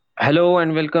Hello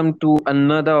and welcome to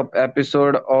another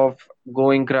episode of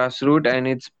Going Grassroot. And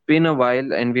it's been a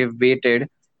while, and we've waited,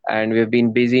 and we've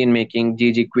been busy in making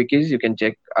GG quickies. You can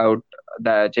check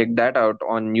that out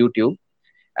on YouTube.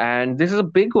 And this is a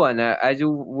big one, as you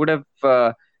would have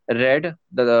read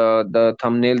the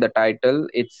thumbnail, the title.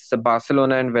 It's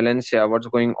Barcelona and Valencia. What's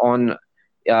going on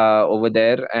over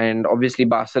there? And obviously,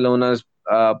 Barcelona's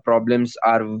problems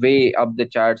are way up the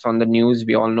charts on the news.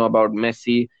 We all know about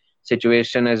Messi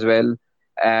situation as well,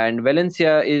 and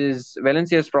Valencia's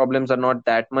problems are not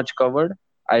that much covered.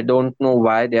 I don't know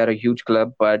why. They are a huge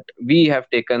club, but we have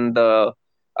taken the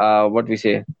what we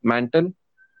say mantle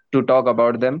to talk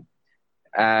about them.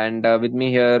 And with me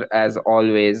here, as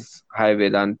always, hi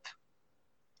Vedant.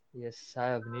 Yes,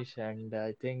 hi Avnish, and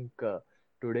I think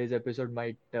today's episode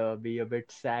might be a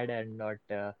bit sad and not,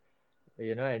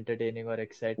 entertaining or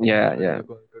exciting Yeah, because yeah, we're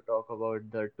going to talk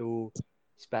about the two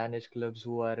Spanish clubs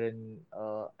who are in,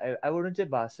 I wouldn't say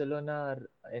Barcelona are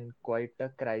in quite a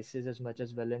crisis as much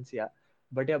as Valencia,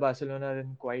 but yeah, Barcelona are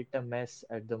in quite a mess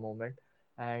at the moment,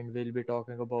 and we'll be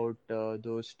talking about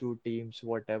those two teams,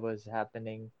 whatever's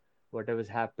happening, whatever's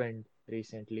happened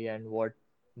recently, and what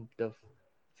the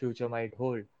future might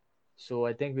hold. So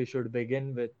I think we should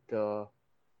begin with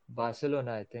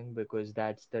Barcelona, I think, because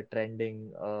that's the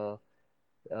trending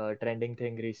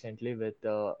thing recently with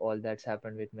all that's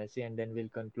happened with Messi, and then we'll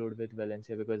conclude with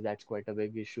Valencia because that's quite a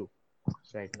big issue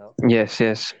right now.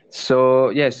 yes.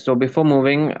 So before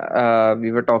moving,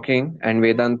 we were talking, and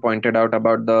Vedant pointed out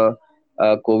about the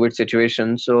COVID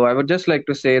situation. So I would just like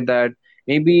to say that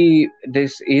maybe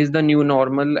this is the new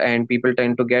normal, and people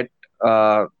tend to get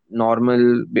or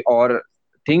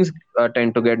things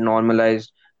tend to get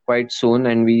normalized quite soon,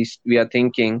 and we are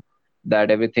thinking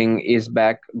that everything is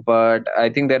back. But I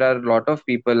think there are a lot of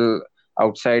people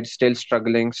outside still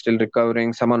struggling, still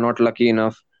recovering. Some are not lucky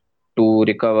enough to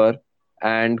recover,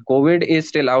 and COVID is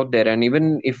still out there. And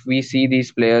even if we see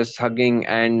these players hugging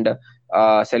and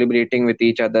celebrating with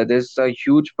each other, there's a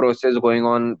huge process going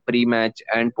on pre-match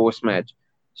and post-match.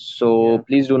 Yeah, So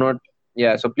please do not,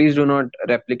 yeah, so please do not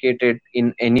replicate it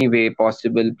in any way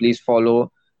possible. Please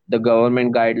follow the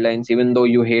government guidelines. Even though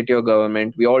you hate your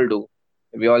government, we all do,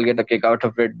 we all get a kick out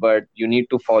of it, but you need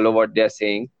to follow what they're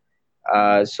saying.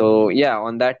 So yeah,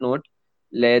 on that note,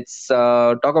 let's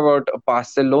talk about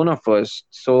Barcelona first.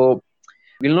 So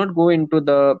we'll not go into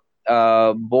the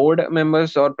board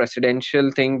members or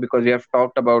presidential thing because we have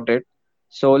talked about it.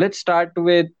 So let's start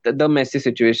with the Messi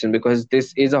situation because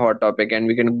this is a hot topic and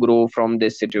we can grow from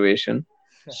this situation.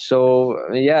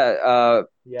 So yeah,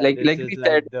 yeah, like this like is we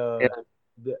said, like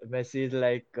the Messi is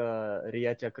like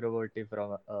Riya Chakraborty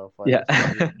from for yeah, us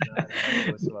from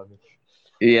Yugana Goswami.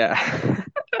 yeah,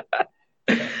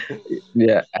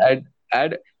 yeah.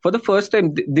 And for the first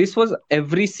time, this was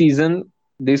every season.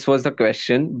 This was the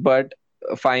question, but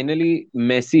finally,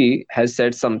 Messi has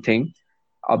said something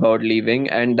about leaving,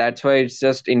 and that's why it's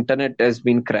just internet has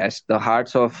been crashed. The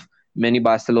hearts of many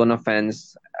Barcelona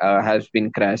fans has been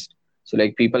crashed. So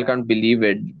like people Yeah, can't believe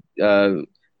it.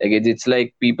 Like it's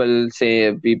like people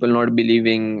not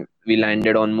believing we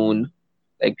landed on moon.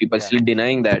 Like people yeah, still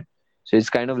denying that. So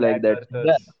it's kind of like flat that. Yeah,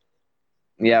 earthers.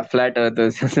 yeah, flat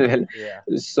earthers as well. Yeah.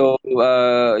 So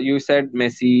you said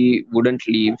Messi wouldn't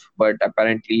leave, but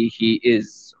apparently he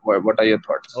is. What are your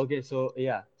thoughts? Okay, so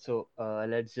yeah, so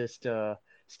let's just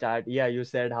start. Yeah, you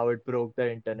said how it broke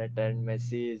the internet, and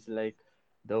Messi is like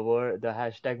the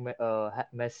hashtag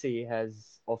Messi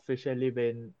has officially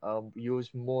been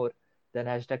used more than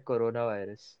hashtag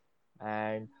coronavirus,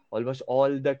 and almost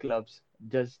all the clubs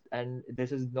and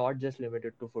this is not just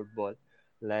limited to football,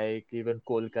 like even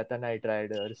Kolkata Knight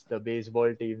Riders, the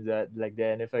baseball teams, like the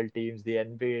NFL teams, the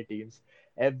NBA teams,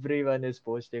 everyone is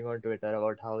posting on Twitter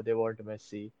about how they want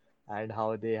Messi and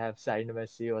how they have signed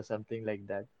Messi or something like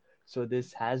that. So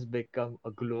this has become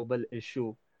a global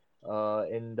issue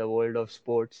in the world of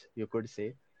sports, you could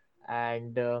say.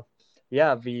 And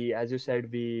yeah, as you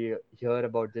said, we hear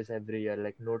about this every year.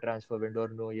 Like no transfer window,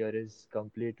 no year is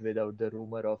complete without the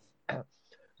rumor of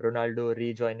Ronaldo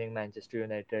rejoining Manchester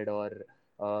United or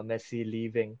Messi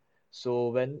leaving. So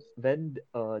when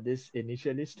this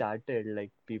initially started,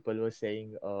 like people were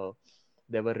saying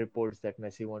there were reports that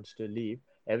Messi wants to leave.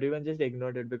 Everyone just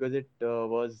ignored it because it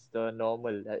was the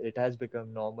normal. It has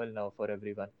become normal now for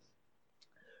everyone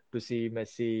to see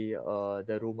Messi,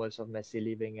 the rumors of Messi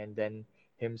leaving and then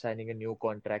him signing a new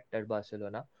contract at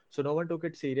Barcelona. So no one took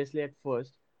it seriously at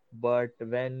first, but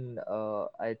when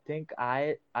I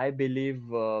believe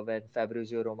when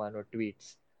Fabrizio Romano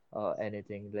tweets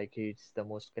anything, like he's the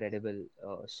most credible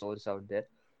source out there.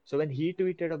 So when he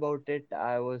tweeted about it,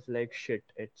 I was like, shit,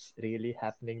 it's really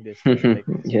happening this time. Like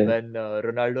Yeah. when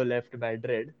Ronaldo left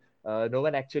Madrid, no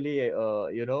one actually,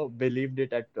 believed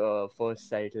it at first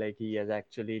sight, like he is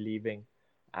actually leaving.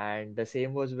 And the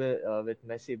same was with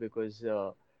Messi because,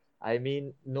 I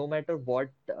mean, no matter what,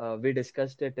 we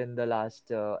discussed it in the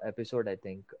last episode, I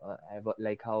think,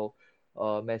 like how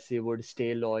Messi would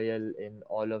stay loyal in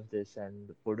all of this and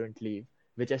wouldn't leave,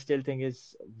 which I still think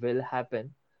is will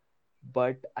happen.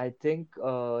 But I think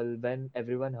when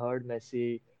everyone heard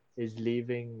Messi is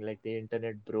leaving, like the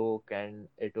internet broke, and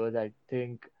it was, I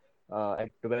think,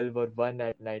 at 12 or 1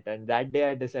 at night. And that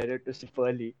day I decided to sleep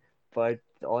early. But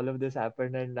all of this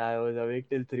happened, and I was awake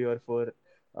till 3 or 4,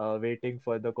 waiting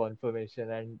for the confirmation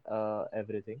and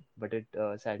everything. But it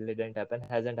sadly didn't happen,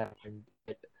 hasn't happened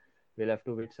yet. We'll have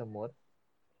to wait some more.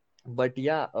 But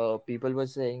yeah, people were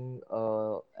saying,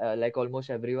 like almost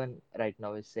everyone right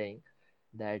now is saying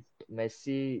that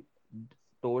Messi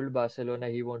told Barcelona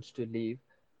he wants to leave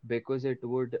because it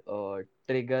would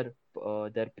trigger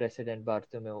their president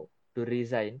Bartomeu to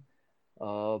resign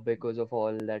because of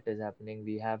all that is happening.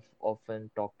 We have often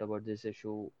talked about this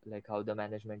issue, like how the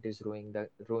management is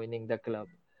ruining the club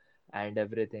and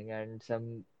everything. And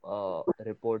some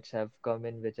reports have come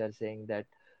in which are saying that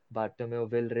Bartomeu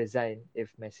will resign if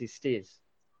Messi stays.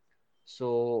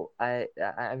 So I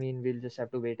mean, we'll just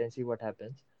have to wait and see what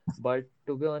happens. But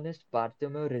to be honest,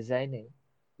 Bartomeu resigning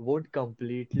would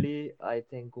completely, I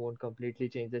think, won't completely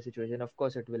change the situation. Of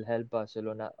course, it will help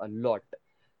Barcelona a lot,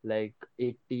 like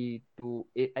 80 to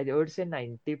I would say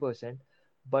 90%.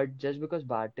 But just because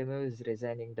Bartomeu is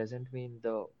resigning doesn't mean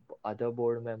the other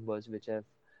board members, which have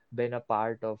been a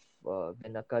part of,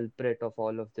 been a culprit of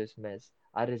all of this mess,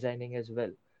 are resigning as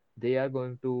well. They are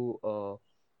going to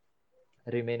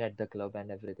remain at the club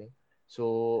and everything.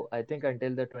 So I think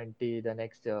until the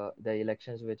next the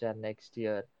elections which are next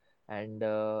year, and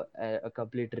a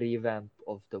complete revamp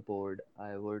of the board,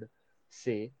 I would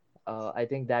say. I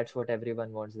think that's what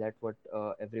everyone wants. That's what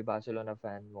every Barcelona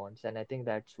fan wants, and I think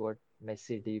that's what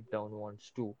Messi deep down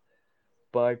wants too.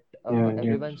 But Yeah,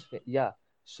 yeah. yeah.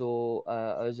 So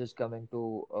I was just coming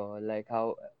to like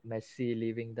how Messi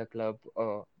leaving the club.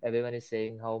 Everyone is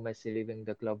saying how Messi leaving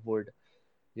the club would,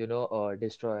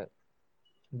 destroy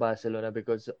Barcelona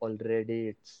because already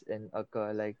it's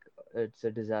like it's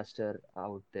a disaster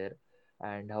out there,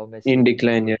 and how Messi In leaving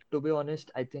decline, would. yeah. To be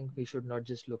honest, I think we should not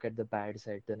just look at the bad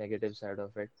side, the negative side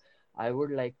of it. I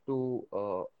would like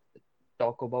to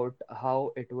talk about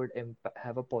how it would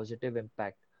have a positive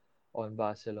impact on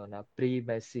Barcelona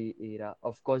pre-Messi era.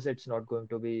 Of course, it's not going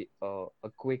to be a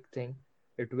quick thing.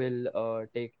 It will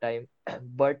take time,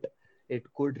 but it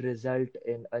could result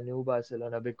in a new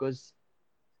Barcelona because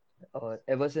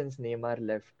ever since Neymar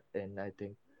left in, I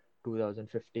think,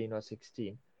 2015 or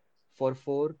 16, for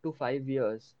 4 to 5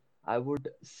 years, I would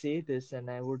say this and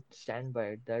I would stand by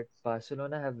it that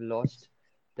Barcelona have lost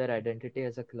their identity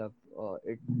as a club.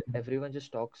 Everyone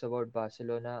just talks about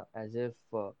Barcelona as if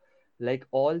like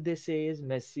all they say is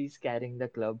Messi's carrying the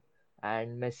club,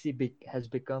 and Messi has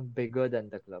become bigger than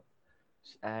the club.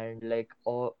 And like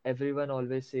everyone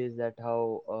always says that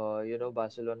how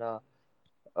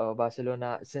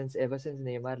Barcelona, since ever since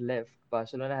Neymar left,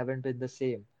 Barcelona haven't been the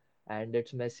same, and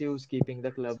it's Messi who's keeping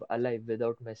the club alive.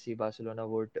 Without Messi, Barcelona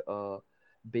would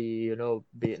be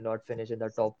not finish in the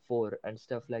top four and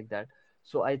stuff like that.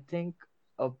 So I think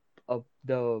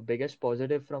the biggest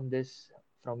positive from this,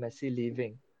 from Messi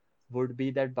leaving, would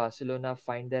be that Barcelona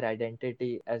find their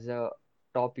identity as a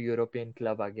top European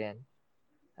club again,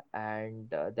 and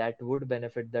that would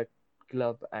benefit the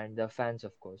club and the fans,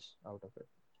 of course, out of it.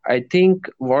 I think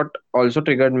what also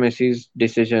triggered Messi's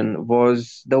decision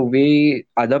was the way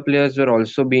other players were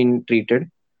also being treated.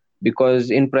 Because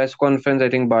in press conference, I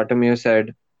think Bartomeu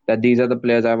said that these are the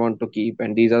players I want to keep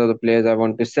and these are the players I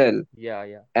want to sell. Yeah,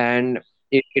 yeah. And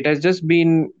it has just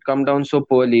been come down so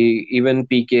poorly. Even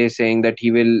PK saying that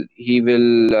he will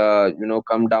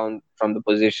come down from the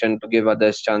position to give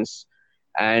others chance,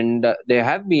 and they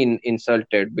have been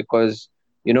insulted because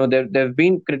there have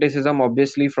been criticism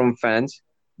obviously from fans,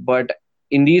 but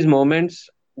in these moments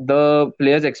the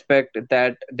players expect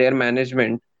that their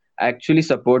management actually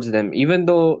supports them, even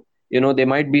though they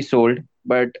might be sold,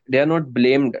 but they are not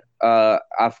blamed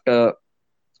after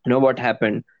what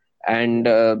happened. And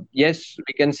Yeah. yes,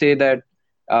 we can say that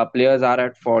players are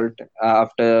at fault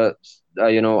after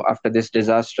this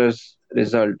disastrous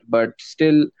result, but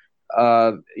still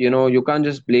you can't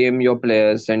just blame your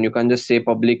players and you can't just say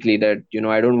publicly that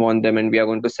I don't want them and we are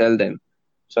going to sell them.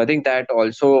 So I think that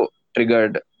also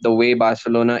triggered the way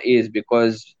Barcelona is,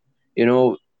 because you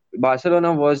know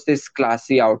Barcelona was this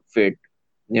classy outfit,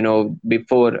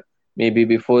 before, maybe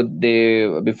before they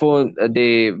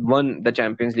won the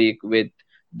Champions League with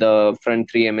the front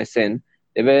three MSN.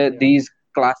 They were Yeah, these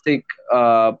classic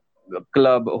uh,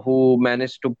 club who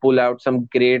managed to pull out some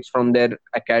grades from their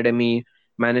academy,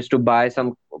 managed to buy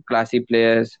some classy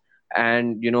players,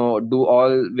 and do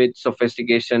all with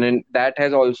sophistication, and that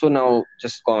has also now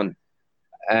just gone.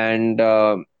 And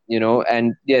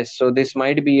yes, so this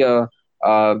might be a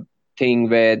thing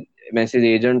where Messi's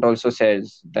agent also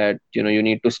says that you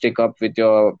need to stick up with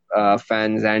your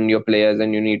fans and your players,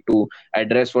 and you need to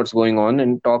address what's going on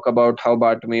and talk about how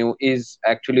Bartomeu is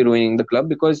actually ruining the club,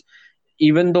 because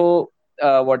even though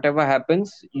whatever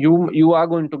happens, you are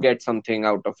going to get something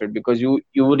out of it, because you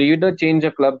would either change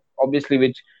a club, obviously,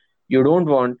 which you don't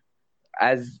want.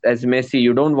 As Messi,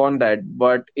 you don't want that,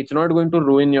 but it's not going to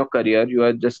ruin your career. You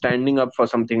are just standing up for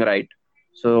something right.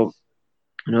 So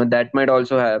yes, that might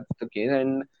also have the case.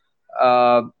 And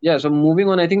yeah, so moving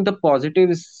on, I think the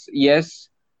positives, yes,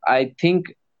 I think,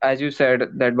 as you said,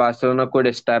 that Barcelona could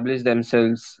establish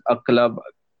themselves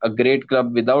a great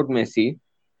club without Messi.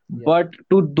 yeah, But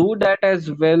to do that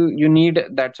as well, you need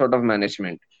that sort of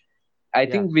management. I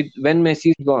yeah, think with when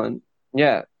Messi is gone,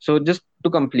 yeah. So just to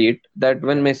complete that,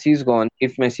 when yeah, Messi is gone,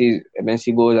 if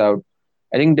Messi goes out,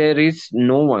 I think there is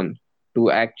no one to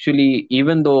actually,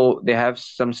 even though they have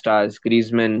some stars,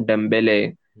 Griezmann,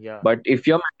 Dembele, yeah, but if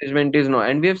your management is no,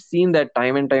 and we have seen that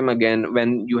time and time again,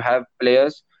 when you have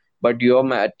players, but your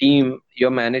team,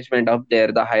 your management up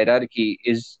there, the hierarchy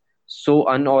is so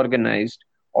unorganized,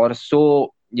 or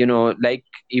so, like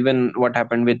even what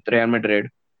happened with Real Madrid.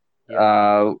 yeah,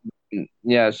 uh,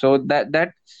 yeah, so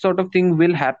that sort of thing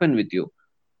will happen with you,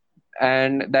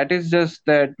 and that is just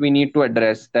that we need to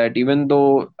address that, even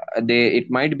though they it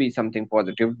might be something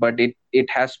positive, but it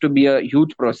has to be a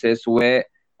huge process where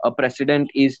a precedent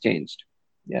is changed.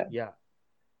 Yeah. yeah.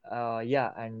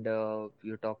 Yeah, and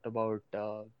you talked about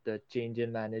the change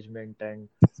in management, and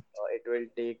it will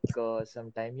take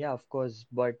some time. Yeah, of course.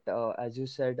 But as you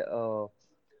said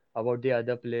about the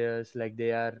other players, like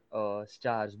they are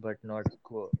stars, but not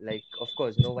like, of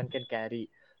course, no one can carry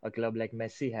a club like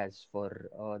Messi has for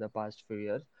the past few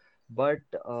years. But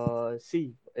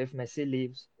see, if Messi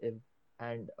leaves,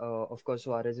 and of course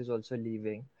Suarez is also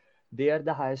leaving, they are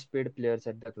the highest paid players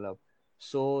at the club.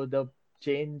 So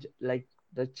change, like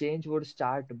the change would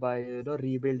start by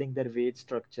rebuilding their wage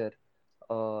structure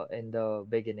in the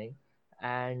beginning,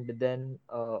 and then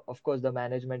of course the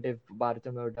management, if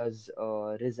Bartomeu does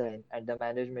resign and the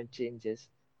management changes,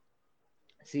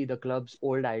 see the club's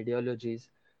old ideologies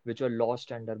which were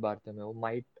lost under Bartomeu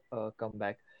might come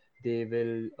back. They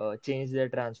will change their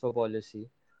transfer policy,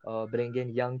 bring in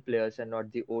young players and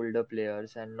not the older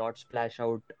players, and not splash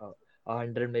out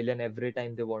 100 million every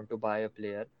time they want to buy a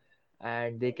player.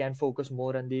 And they can focus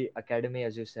more on the academy,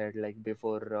 as you said, like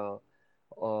before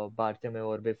Bartomeu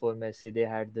or before Messi, they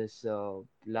had this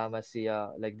La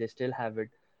Masia, like they still have it,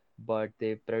 but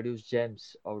they produce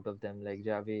gems out of them, like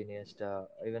Xavi, Iniesta,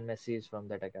 even Messi is from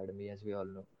that academy, as we all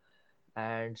know.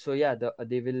 And so yeah,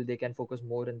 they can focus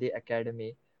more on the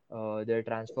academy. Their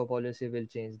transfer policy will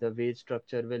change, the wage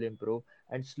structure will improve,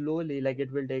 and slowly, like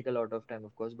it will take a lot of time,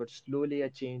 of course, but slowly a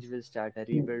change will start, a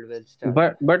rebuild will start.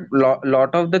 But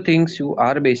lot of the things you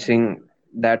are basing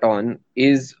that on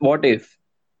is what if,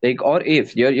 like, or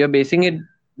if you're basing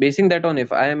that on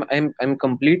if. I'm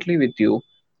completely with you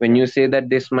when Yeah, you say that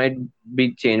this might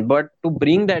be changed, but to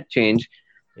bring that change,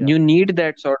 yeah, you need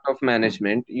that sort of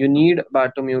management. You need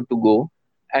Bartomeu to go,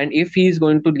 and if he's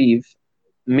going to leave,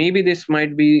 maybe this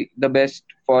might be the best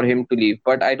for him to leave.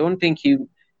 But I don't think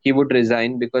he would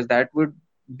resign, because that would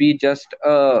be just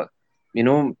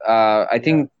I yeah,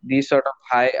 think these sort of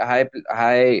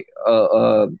high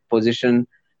position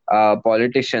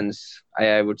politicians,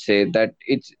 I would say that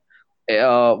it's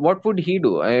what would he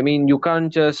do? I mean, you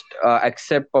can't just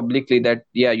accept publicly that,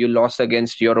 yeah, you lost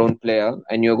against your own player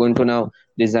and you're going to now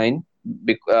resign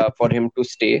for him to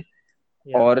stay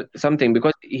yeah, or something,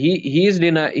 because he's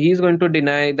going to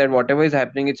deny that whatever is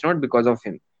happening, it's not because of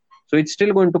him. So it's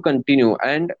still going to continue,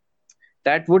 and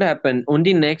that would happen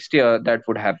only next year. That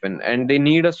would happen, and they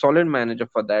need a solid manager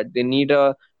for that. They need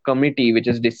a committee which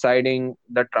is deciding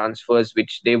the transfers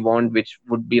which they want, which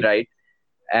would be right.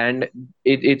 And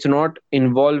it's not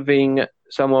involving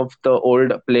some of the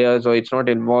old players, or it's not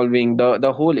involving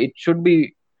the whole. It should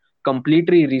be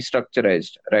completely restructured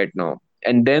right now,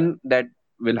 and yeah, then that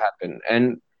will happen.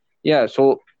 And yeah,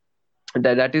 so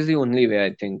that is the only way,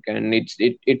 I think. And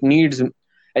it needs,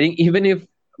 I think, even if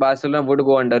Barcelona would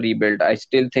go under rebuild, I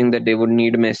still think that they would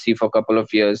need Messi for a couple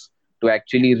of years to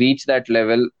actually reach that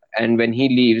level, and when he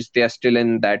leaves, they are still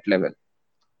in that level.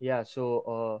 yeah.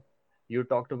 So You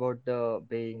talked about the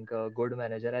being a good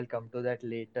manager. I'll come to that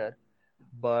later.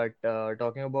 But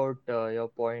talking about your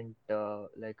point,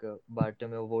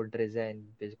 Bartomeu would resign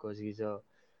because he's a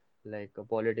like a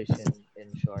politician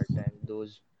in short, and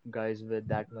those guys with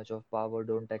that much of power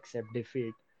don't accept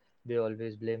defeat. They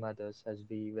always blame others, as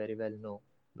we very well know,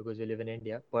 because we live in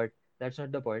India. But that's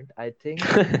not the point. I think,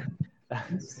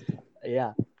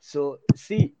 yeah. So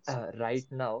see, right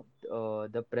now,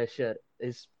 the pressure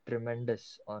is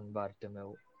tremendous on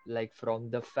Bartomeu, like from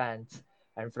the fans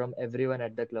and from everyone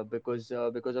at the club, because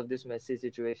of this Messi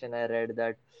situation. I read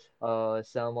that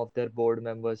some of their board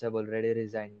members have already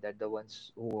resigned. That the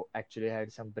ones who actually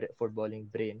had some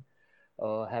footballing brain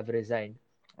have resigned.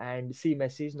 And see,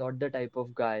 Messi is not the type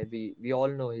of guy. We all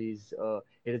know he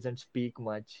doesn't speak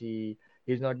much.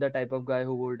 He's not the type of guy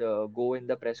who would go in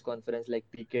the press conference like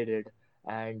Piqué did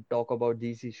and talk about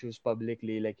these issues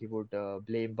publicly, like he would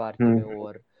blame Hmm. Bartomeu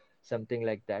or something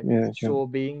like that. Yeah, sure. So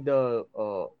being the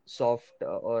soft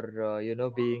or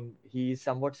being he's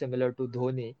somewhat similar to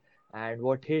Dhoni, and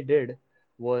what he did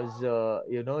was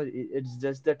it's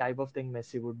just the type of thing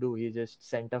Messi would do. He just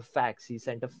sent a fax. He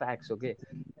sent a fax, okay,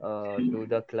 to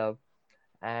the club,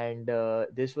 and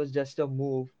this was just a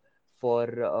move for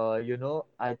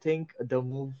I think the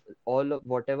move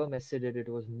whatever Messi did, it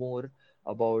was more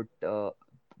about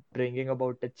bringing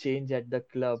about a change at the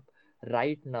club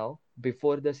right now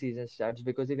before the season starts,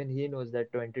 because even he knows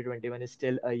that 2021 is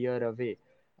still a year away,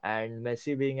 and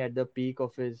Messi being at the peak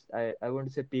of his I want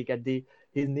to say peak at the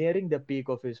he's nearing the peak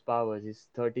of his powers. He's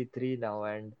 33 now,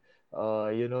 and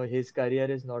his career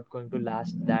is not going to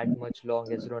last that much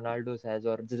long as Ronaldo's has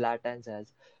or Zlatan's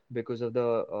has, because of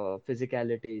the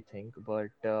physicality thing.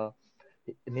 But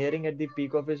nearing at the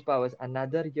peak of his powers,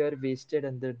 another year wasted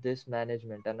under this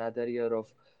management, another year of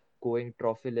going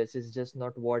trophyless is just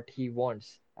not what he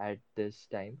wants at this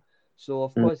time. So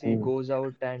of course he Hmm. goes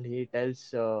out and he tells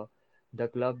the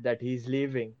club that he's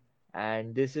leaving,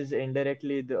 and this is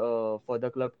indirectly for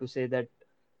the club to say that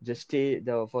just stay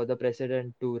for the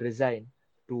president to resign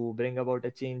to bring about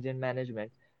a change in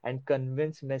management and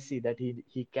convince Messi that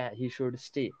he should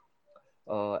stay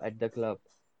at the club.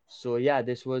 So yeah,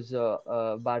 this was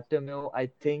Bartomeu. I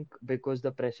think because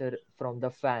the pressure from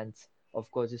the fans, of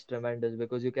course, is tremendous.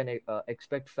 Because you can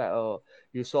expect.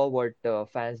 You saw what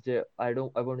fans did. I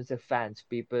want to say fans.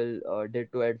 People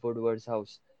did to Ed Woodward's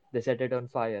house. They set it on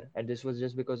fire, and this was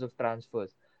just because of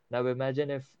transfers. Now imagine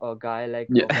if a guy like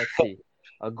Yeah. Messi,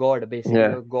 a god, basically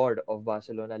Yeah. a god of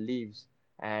Barcelona, leaves,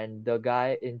 and the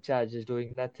guy in charge is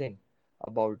doing nothing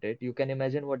about it. You can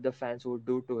imagine what the fans would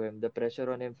do to him. The pressure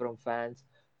on him from fans,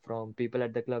 from people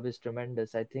at the club is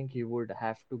tremendous. I think he would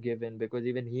have to give in, because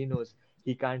even he knows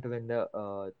he can't win the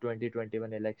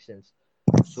 2021 elections.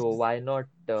 So why not?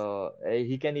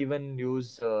 He can even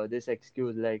use this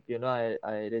excuse like,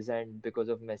 I resigned because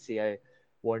of Messi. I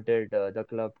wanted the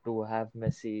club to have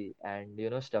Messi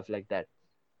and, stuff like that.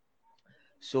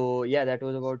 So yeah, that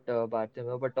was about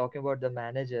Bartomeu. But talking about the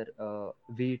manager,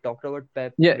 we talked about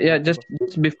Pep. Yeah, We yeah. talked Just about,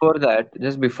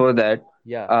 just before that,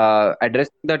 yeah,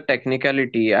 addressing the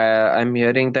technicality, I'm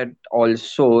hearing that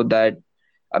also that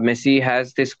Messi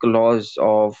has this clause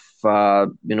of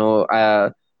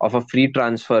a free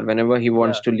transfer whenever he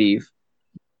wants yeah. to leave.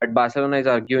 But Barcelona is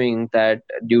arguing that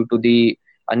due to the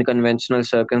unconventional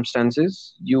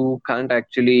circumstances, you can't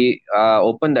actually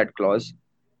open that clause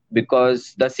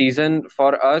because the season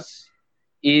for us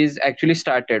is actually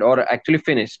started or actually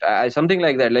finished, something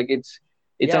like that. Like it's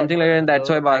Yeah, something no, like that, no. and that's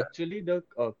why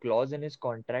The clause in his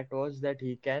contract was that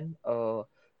he can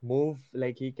move,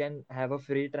 like he can have a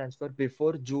free transfer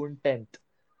before June 10th.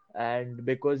 And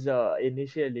because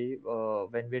initially,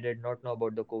 when we did not know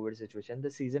about the COVID situation,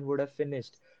 the season would have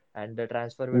finished and the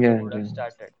transfer window yeah, would have yeah.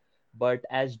 started. But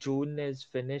as June is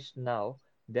finished now,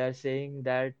 they are saying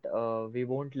that we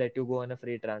won't let you go on a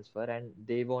free transfer, and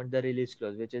they want the release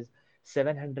clause, which is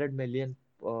 700 million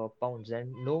pounds.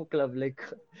 And no club, like,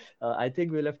 I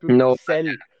think we'll have to No. sell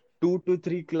 2 to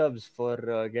 3 clubs for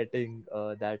getting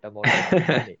that amount of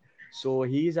money. So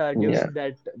he's Yeah. arguing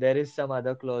that there is some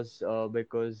other clause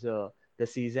because the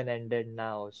season ended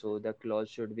now, so the clause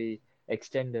should be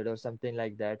extended or something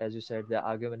like that. As you said, the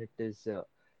argument is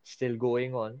still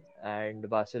going on, and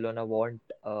Barcelona want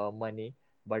money,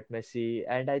 but Messi,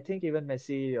 and I think even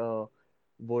Messi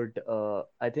would.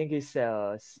 I think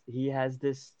he has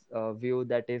this view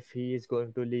that if he is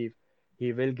going to leave,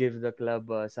 he will give the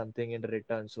club something in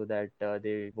return, so that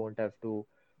they won't have to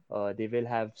they will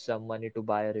have some money to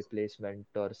buy a replacement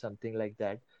or something like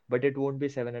that. But it won't be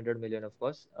 700 million, of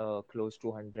course, close to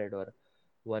 100 or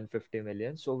 150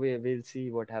 million. So we'll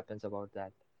see what happens about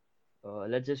that.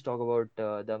 Let's just talk about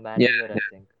the Yeah. manager, I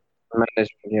think. management.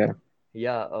 Yeah.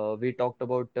 Yeah, we talked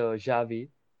about Xavi,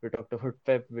 we talked about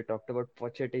Pep, we talked about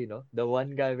Pochettino. The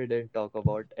one guy we didn't talk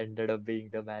about ended up being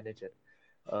the manager,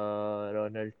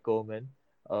 Ronald Koeman.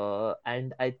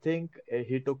 And I think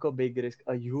he took a big risk,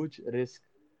 a huge risk,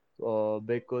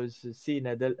 because see,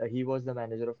 he was the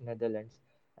manager of Netherlands,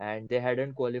 and they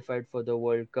hadn't qualified for the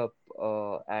World Cup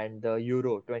and the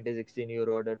Euro 2016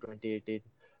 Euro or the 2018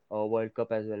 World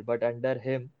Cup as well. But under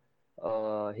him,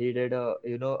 he did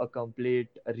a complete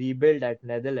rebuild at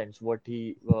Netherlands. What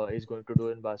he is going to do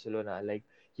in Barcelona, like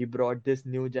he brought this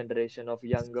new generation of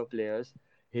younger players.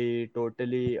 He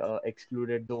totally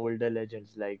excluded the older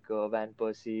legends like Van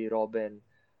Persie, Robben,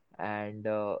 and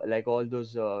like all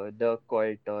those Dirk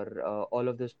Kuyt or all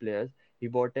of those players. He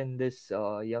brought in this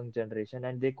young generation,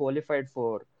 and they qualified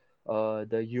for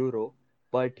the Euro.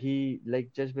 But he,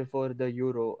 like, just before the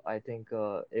Euro, I think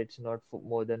it's not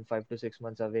more than 5 to 6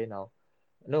 months away now.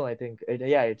 No, I think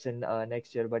yeah, it's in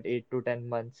next year, but 8 to 10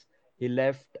 months he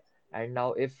left, and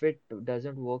now if it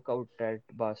doesn't work out at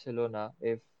Barcelona,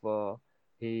 if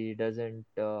he doesn't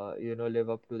live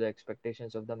up to the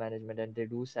expectations of the management and they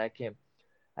do sack him,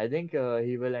 I think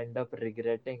he will end up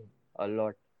regretting a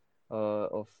lot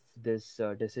of this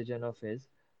decision of his.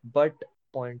 But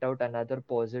point out another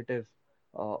positive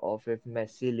of if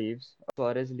Messi leaves,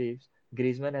 Suarez leaves,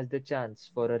 Griezmann has the chance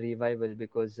for a revival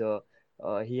because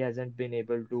he hasn't been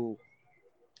able to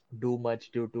do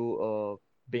much due to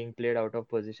being played out of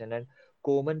position. And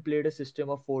Koeman played a system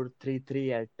of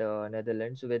 4-3-3 at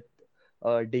Netherlands with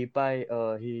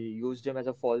Depay. He used him as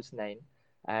a false nine,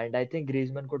 and I think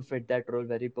Griezmann could fit that role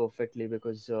very perfectly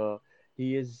because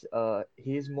he is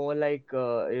more like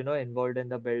involved in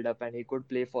the build up, and he could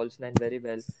play false nine very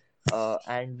well.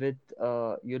 And with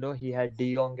he had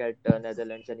De Jong at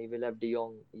Netherlands, and he will have De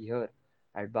Jong here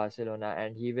at Barcelona,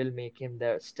 and he will make him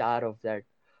the star of that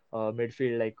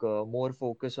midfield, like more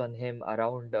focus on him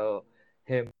around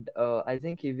him. I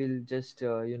think he will just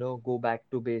go back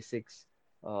to basics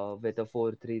with a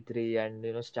 4-3-3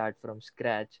 and start from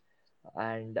scratch.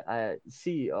 And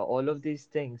see, all of these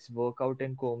things work out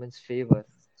in Koeman's favor.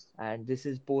 And this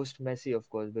is post Messi, of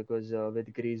course, because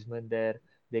with Griezmann there,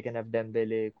 they can have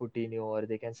Dembele, Coutinho, or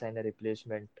they can sign a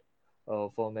replacement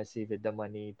for Messi with the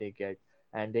money they get,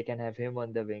 and they can have him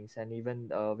on the wings. And even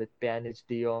with Pjanic,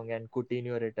 De Jong, and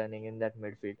Coutinho returning in that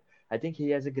midfield, I think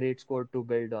he has a great squad to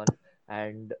build on.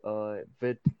 And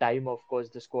with time, of course,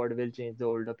 the squad will change. The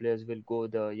older players will go.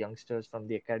 The youngsters from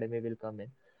the academy will come in.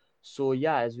 So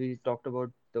yeah, as we talked about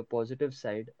the positive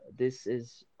side, this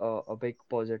is a big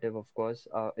positive, of course.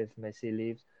 If Messi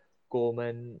leaves,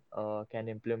 Koeman can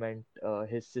implement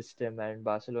his system, and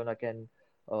Barcelona can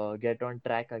get on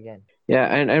track again. Yeah,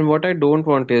 and what I don't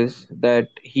want is that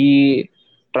he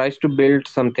tries to build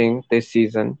something this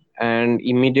season and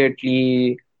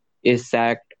immediately is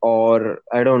sacked, or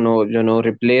I don't know,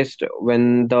 replaced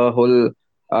when the whole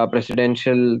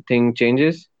presidential thing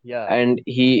changes Yeah, and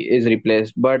he is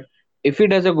replaced. But if he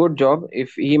does a good job,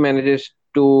 if he manages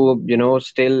to,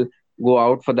 still go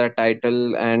out for that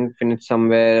title and finish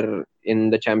somewhere in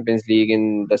the Champions League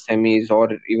in the semis or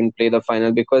even play the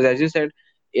final, because as you said,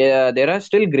 yeah, there are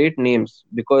still great names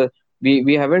because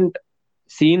we haven't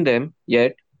seen them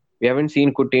yet. We haven't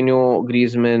seen Coutinho,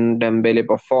 Griezmann, Dembele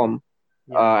perform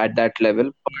yeah, at that level,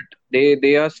 but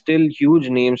they are still huge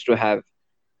names to have.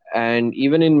 And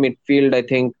even in midfield, I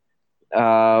think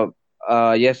uh,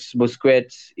 yes,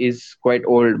 Busquets is quite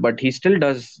old, but he still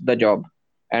does the job.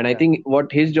 And I yeah, think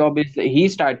what his job is, he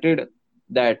started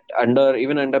that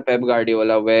even under Pep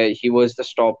Guardiola, where he was the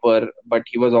stopper, but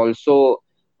he was also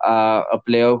a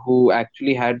player who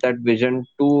actually had that vision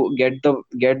to get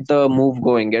the move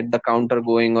going, get the counter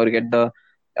going, or get the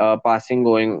passing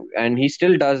going, and he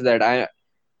still does that.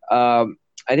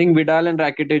 I think Vidal and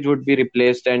Rakitic would be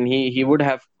replaced, and he would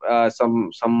have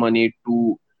some money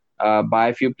to buy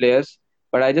a few players.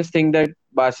 But I just think that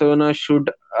Barcelona should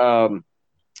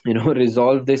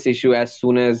resolve this issue as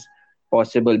soon as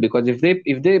possible, because if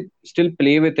they still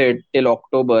play with it till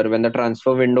October when the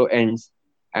transfer window ends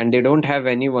and they don't have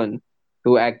anyone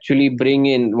to actually bring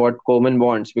in what Koeman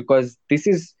wants, because this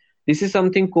is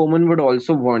something Koeman would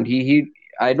also want. He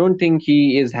I don't think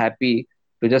he is happy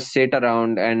to just sit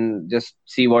around and just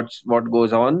see what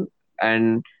goes on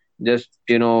and just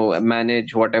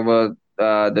manage whatever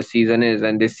the season is,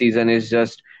 and this season is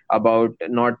just about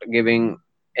not giving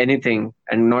anything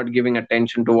and not giving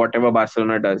attention to whatever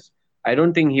Barcelona does. I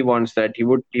don't think he wants that.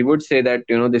 He would say that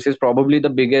this is probably the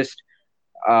biggest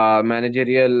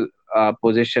managerial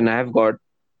position I've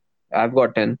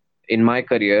gotten in my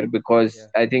career, because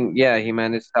yeah, I think, yeah, he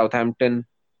managed Southampton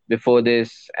before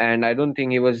this, and I don't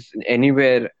think he was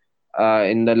anywhere.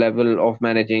 in the level of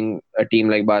managing a team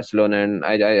like Barcelona. And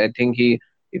I think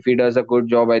if he does a good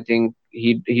job, I think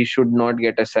he should not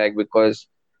get a sack because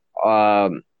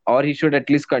or he should at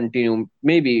least continue.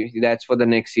 Maybe that's for the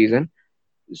next season.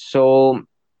 So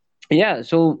yeah,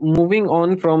 so moving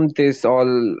on from this all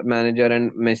manager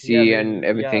and Messi and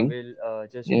everything. We'll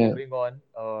just Yeah, moving on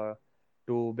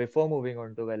to before moving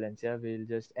on to Valencia, we'll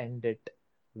just end it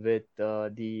with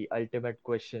the ultimate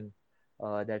question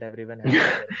that everyone has in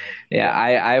their mind. yeah,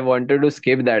 Yeah. I wanted to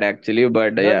skip that actually,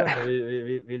 but No, no, yeah.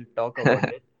 no. We'll talk about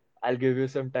it. I'll give you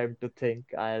some time to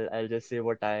think. I'll just say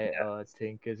what I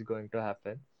think is going to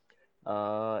happen.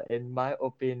 In my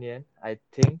opinion, I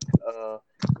think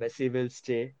Messi will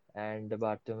stay and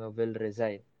Bartomeu will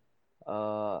resign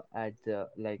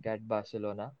at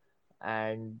Barcelona.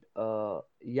 And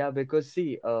yeah, because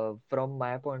see, from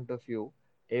my point of view,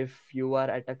 if you are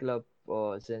at a club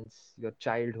since your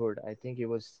childhood, I think he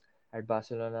was at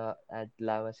Barcelona at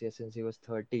La Masia since he was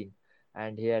 13,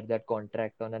 and he had that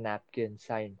contract on a napkin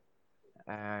signed.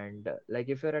 And like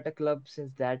if you're at a club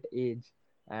since that age,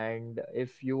 and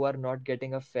if you are not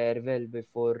getting a farewell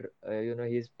before,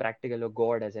 he's practically a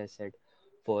god, as I said,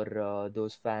 for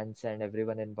those fans and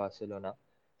everyone in Barcelona.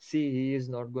 See, he is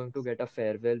not going to get a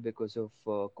farewell because of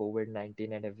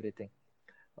COVID-19 and everything.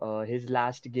 His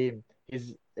last game,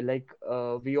 his like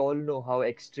we all know how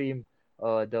extreme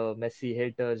the Messi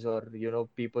haters or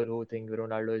people who think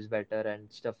Ronaldo is better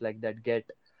and stuff like that get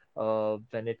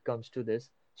when it comes to this.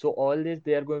 So all this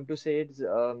they are going to say is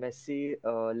Messi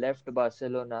left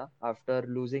Barcelona after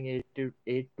losing 8-2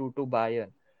 to Bayern,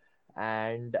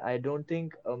 and I don't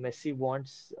think Messi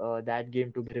wants that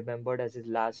game to be remembered as his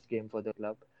last game for the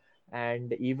club.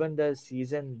 And even the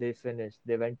season they finished,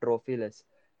 they went trophyless.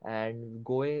 And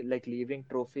going like leaving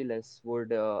trophyless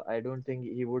would, I don't think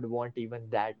he would want even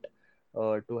that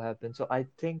to happen. So I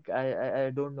think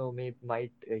I don't know, maybe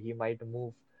he might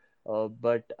move.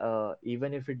 But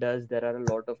even if he does, there are a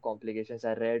lot of complications.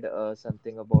 I read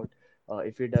something about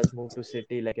if he does move to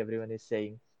City, like everyone is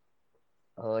saying,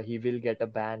 he will get a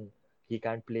ban. He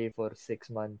can't play for 6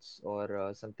 months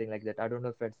or something like that. I don't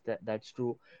know if that's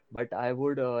true, but I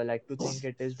would like to think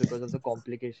it is because of the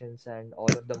complications and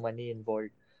all of the money involved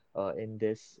in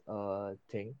this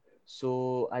thing.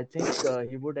 So I think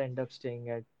he would end up staying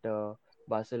at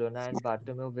Barcelona, and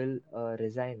Bartomeu will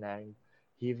resign, and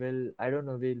he will, I don't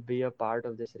know, will be a part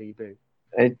of this rebuild.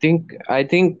 I think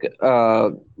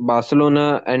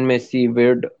Barcelona and Messi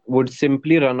would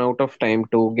simply run out of time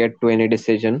to get to any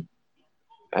decision,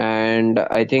 and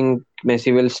I think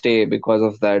Messi will stay because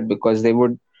of that, because they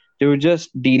would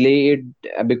just delay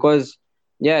it, because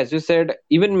yeah, as you said,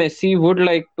 even Messi would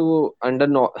like to under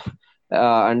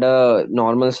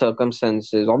normal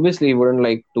circumstances. Obviously, he wouldn't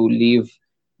like to leave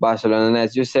Barcelona, and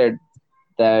as you said,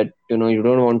 that you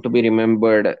don't want to be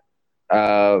remembered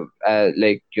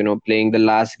like playing the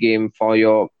last game for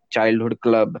your childhood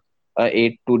club,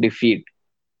 8-2 defeat.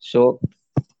 So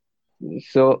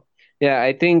so yeah,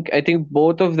 I think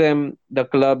both of them, the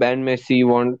club and Messi,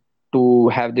 want to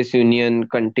have this union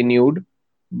continued,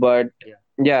 but Yeah.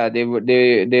 yeah, they would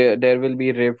they there will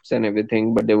be rifts and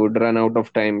everything, but they would run out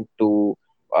of time to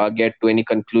get to any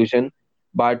conclusion.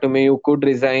 Bartomeu could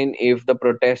resign if the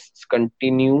protests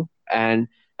continue, and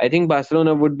I think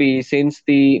Barcelona would be, since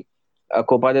the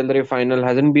Copa del Rey final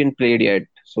hasn't been played yet,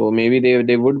 so maybe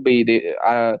they would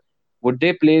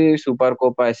they play Super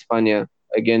Copa España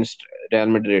against Real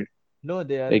Madrid? No,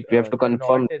 Like, we have to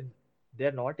confirm.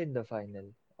 they're not in the final.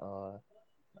 Uh,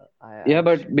 Yeah, I'm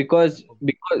but sure.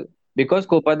 because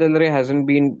Copa del Rey hasn't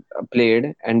been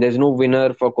played and there's no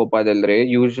winner for Copa del Rey,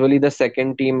 usually the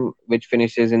second team which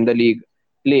finishes in the league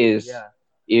plays. Yeah.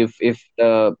 If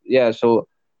yeah, so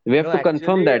we have No, to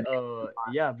confirm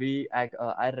actually,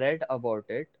 that. I read about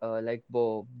it. Like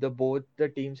both the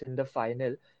teams in the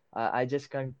final. I just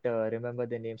can't remember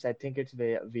the names. I think it's So,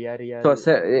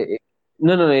 Villarreal.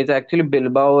 no, it's actually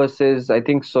Bilbao versus, I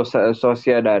think,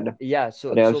 Sociedad, Yeah,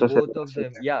 so Real so Sociedad. both of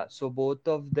them, yeah, so both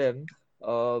of them,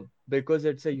 because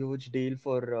it's a huge deal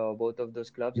for both of those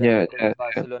clubs, and Yeah, because yeah, yeah.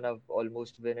 Barcelona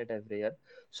almost win it every year,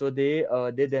 so they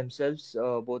themselves,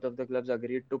 both of the clubs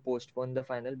agreed to postpone the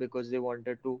final because they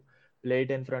wanted to play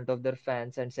it in front of their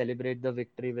fans and celebrate the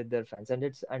victory with their fans, and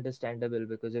it's understandable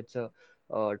because it's a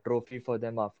trophy for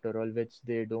them after all, which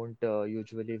they don't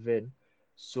usually win.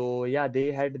 So yeah,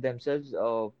 they had themselves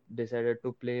decided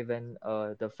to play when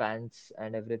the fans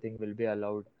and everything will be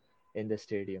allowed in the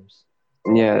stadiums.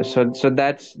 Yeah, so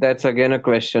that's again a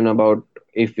question about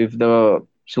if the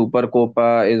Super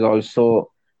Copa is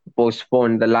also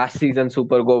postponed. The last season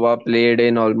Super Copa played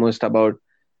in almost about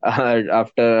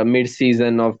after mid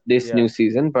season of this Yeah. new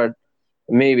season, but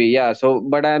maybe, yeah. So,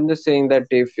 but I'm just saying that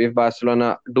if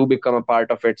Barcelona do become a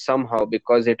part of it somehow,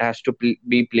 because it has to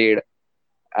be played,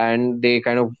 and they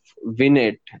kind of win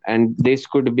it, and this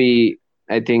could be,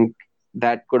 I think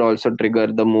that could also trigger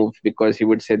the move, because he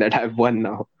would say that I've won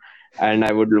now, and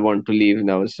I would want to leave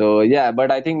now. So yeah,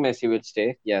 but I think Messi will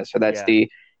stay. Yeah, so that's Yeah.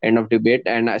 the end of debate.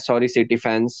 And sorry, City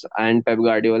fans and Pep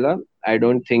Guardiola, I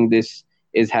don't think this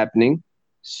is happening.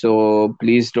 So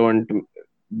please don't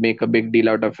make a big deal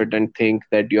out of it and think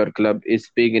that your club is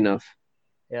big enough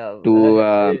Yeah, to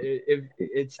if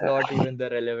it's not even the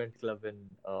relevant club in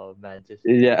Manchester,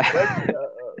 yeah. but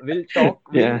we'll talk.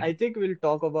 We'll Yeah, I think we'll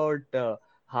talk about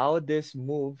how this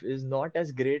move is not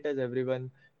as great as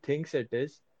everyone thinks it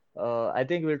is. I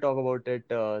think we'll talk about it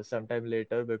sometime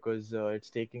later because it's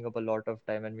taking up a lot of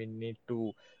time, and we need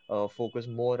to focus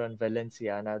more on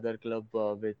Valencia, another club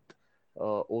with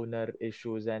owner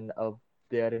issues, and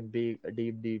they are in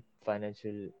deep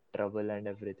financial trouble and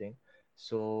everything.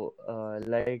 So,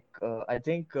 I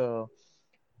think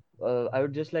I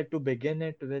would just like to begin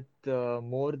it with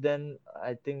more than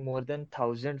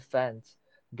 1,000 fans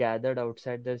gathered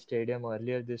outside the stadium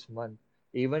earlier this month,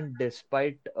 even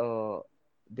despite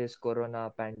this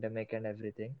corona pandemic and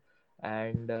everything.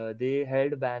 And they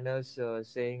held banners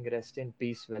saying "Rest in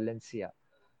peace, Valencia,"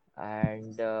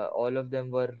 and all of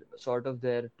them were sort of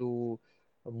there to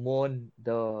mourn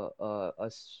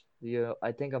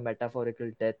I think a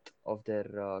metaphorical death of their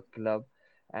club.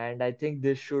 And I think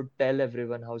this should tell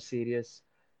everyone how serious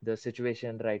the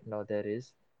situation right now there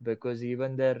is, because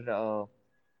even their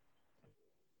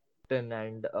captain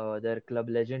and their club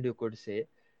legend, you could say,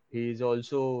 he is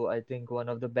also, I think, one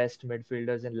of the best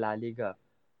midfielders in La Liga,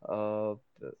 uh,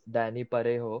 Dani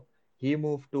Parejo. He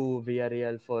moved to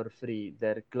Villarreal for free.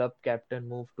 Their club captain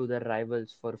moved to their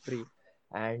rivals for free.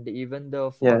 And even the yeah,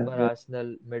 former yeah.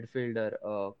 Arsenal midfielder,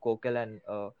 Coquelin,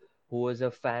 who was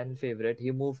a fan favorite,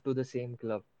 he moved to the same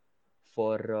club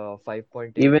for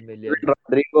 5.8 Even million.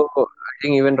 Rodrigo, I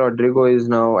think even Rodrigo is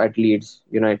now at Leeds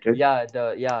United.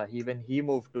 Even he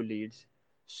moved to Leeds.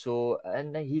 So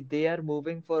and they are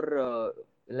moving for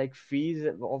like fees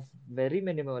of very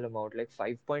minimal amount, like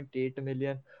 5.8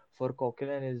 million for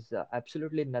Coquelin is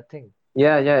absolutely nothing.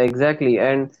 Yeah, yeah, exactly.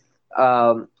 And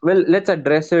well, let's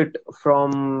address it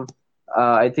from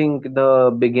I think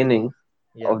the beginning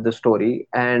Yeah, of the story.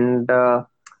 And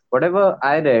whatever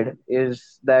I read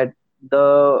is that the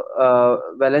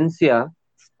Valencia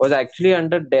was actually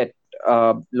under debt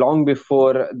long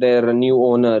before their new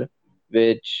owner,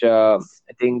 which I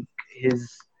think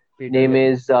his Peter name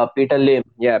Lim. is Peter Lim.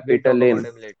 Yeah, We'll Peter talk Lim. about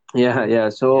him later. Yeah, yeah.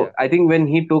 So Yeah. I think when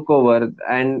he took over,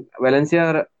 and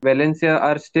Valencia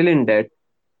are still in debt,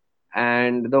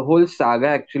 and the whole saga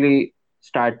actually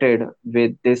started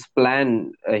with this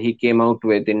plan he came out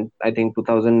with in, I think,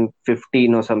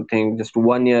 2015 or something, just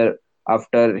 1 year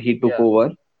after he took Yeah. over.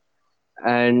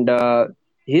 And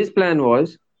his plan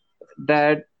was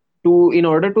that, to in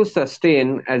order to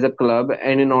sustain as a club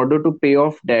and in order to pay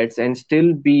off debts and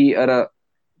still be a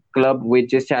club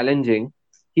which is challenging,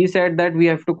 he said that we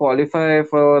have to qualify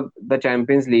for the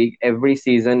Champions League every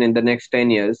season in the next 10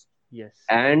 years, Yes.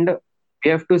 and we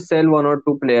have to sell one or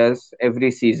two players every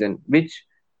season, which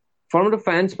from the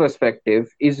fans perspective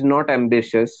is not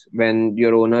ambitious when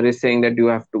your owner is saying that you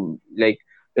have to, like,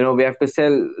 we have to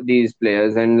sell these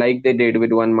players, and like they did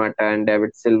with Juan Mata and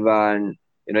David Silva, and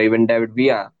even David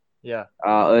Villa Yeah.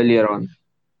 earlier on.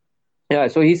 Yeah,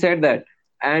 so he said that.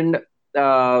 And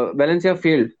Valencia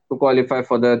failed to qualify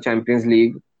for the Champions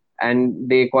League, and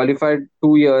they qualified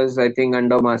 2 years, I think,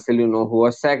 under Marcelino, who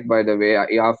was sacked, by the way,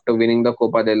 after winning the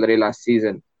Copa del Rey last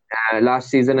season. Last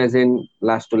season, as in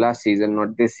last to last season,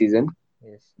 not this season.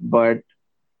 Yes. But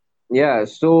yeah,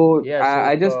 so Yeah.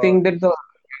 I just think that the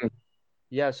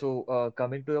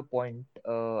Coming to your point,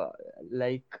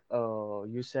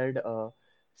 you said,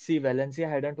 see, Valencia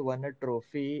hadn't won a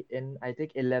trophy in, I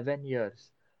think, 11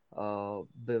 years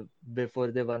b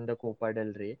before they won the Copa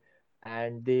del Rey.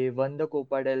 And they won the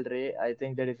Copa del Rey, I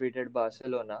think they defeated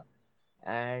Barcelona.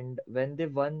 And when they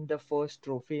won the first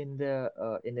trophy in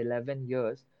 11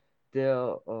 years,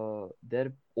 their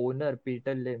owner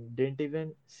Peter Lim didn't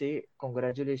even say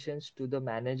congratulations to the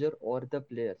manager or the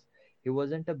players. He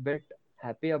wasn't a bit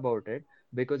happy about it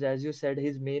because, as you said,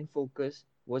 his main focus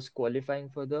was qualifying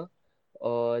for the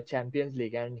Champions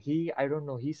League, and I don't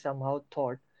know, he somehow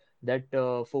thought that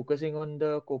focusing on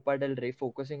the Copa del Rey,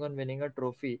 focusing on winning a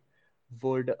trophy,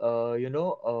 would uh,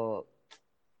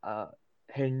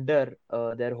 hinder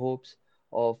their hopes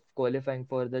of qualifying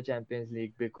for the Champions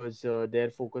League because their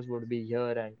focus would be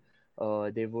here and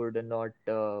they would not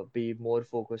be more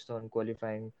focused on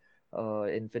qualifying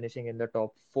in finishing in the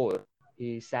top four.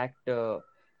 He sacked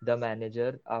the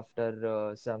manager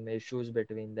after some issues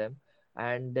between them,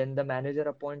 and then the manager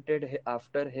appointed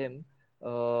after him.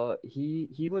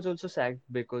 He was also sacked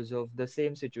because of the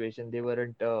same situation. They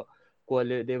weren't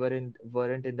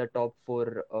weren't in the top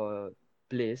four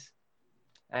place,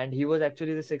 and he was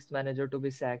actually the sixth manager to be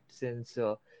sacked since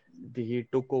he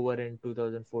took over in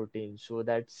 2014. So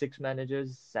that six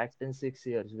managers sacked in 6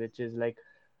 years, which is like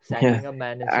Yeah, sacking a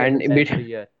manager and every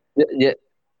year. yeah,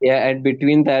 yeah, and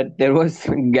between that there was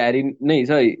Gary. No,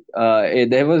 sorry,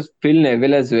 there was Phil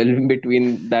Neville as well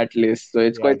between that list. So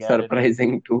it's Yeah, quite Gary Neville.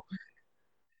 surprising to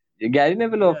Gary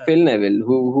Neville or Yeah. Phil Neville,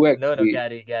 who No, actually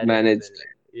Gary managed. Neville.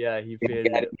 Yeah, Yeah,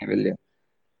 Gary Neville. Yeah,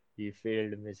 he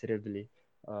failed miserably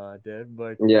there,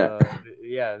 but yeah,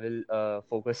 yeah, we'll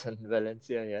focus on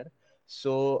Valencia here.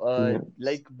 So, yeah.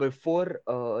 like before,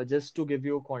 just to give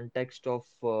you context of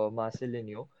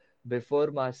Marcelinho, before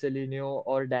Marcelinho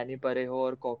or Danny Parejo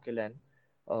or Coquelin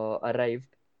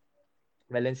arrived,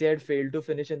 Valencia had failed to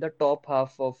finish in the top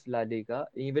half of La Liga,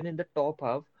 even in the top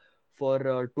half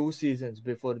for 2 seasons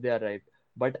before they arrived.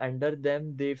 But under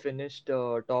them, they finished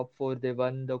top four. They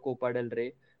won the Copa del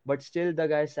Rey. But still, the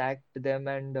guy sacked them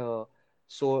and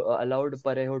allowed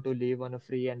Parejo to leave on a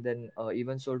free, and then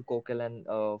even sold Coquelin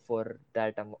for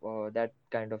that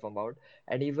kind of amount.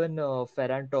 And even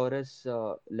Ferran Torres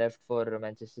left for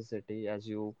Manchester City, as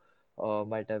you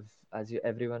might have, as you,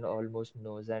 everyone almost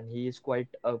knows, and he is quite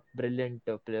a brilliant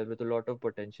player with a lot of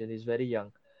potential. He's very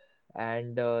young,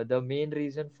 and the main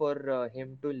reason for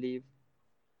him to leave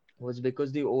was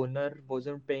because the owner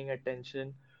wasn't paying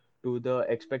attention to the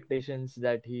expectations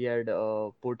that he had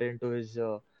put into his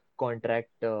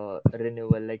contract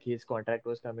renewal. Like his contract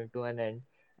was coming to an end,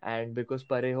 and because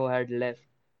Parejo had left,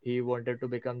 he wanted to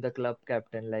become the club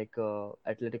captain, like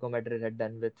Atletico Madrid had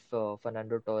done with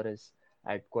Fernando Torres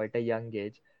at quite a young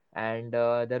age. And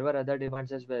there were other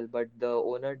demands as well, but the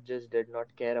owner just did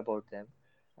not care about them.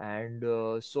 And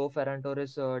so Ferran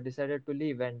Torres decided to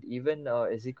leave, and even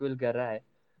Ezequiel Garay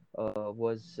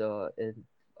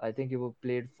I think he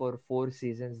played for 4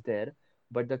 seasons there,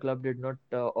 but the club did not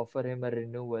offer him a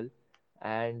renewal,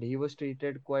 and he was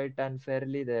treated quite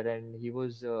unfairly there, and he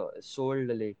was sold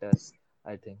later,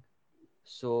 I think.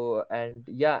 So, and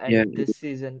yeah, Yeah. and this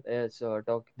season,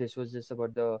 this was just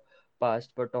about the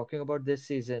past, but talking about this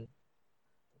season,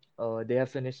 they have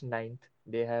finished ninth.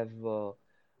 They have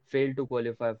failed to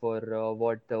qualify for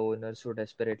what the owner so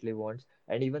desperately wants.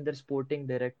 And even their sporting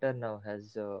director now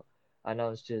has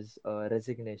announced his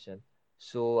resignation.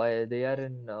 So they are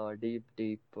in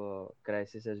deep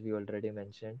crisis, as we already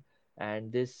mentioned.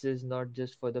 And this is not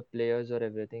just for the players or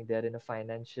everything. They are in a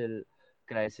financial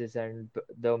crisis. And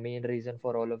the main reason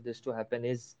for all of this to happen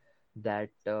is that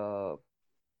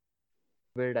because of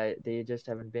COVID, they just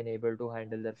haven't been able to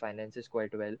handle their finances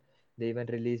quite well. They even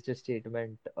released a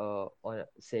statement on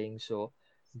saying so.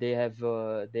 They have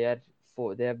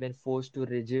been forced to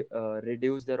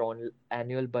reduce their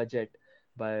annual budget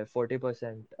by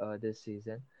 40% this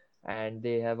season, and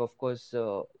they have of course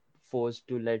forced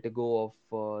to let go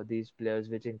of these players,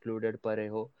 which included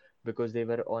Parejo, because they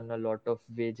were on a lot of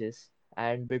wages.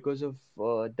 And because of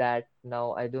that,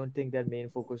 now I don't think their main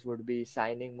focus would be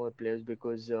signing more players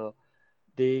because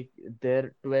they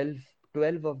their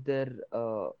 12 of their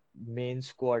main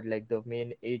squad, like the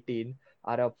main 18,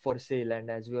 are up for sale. And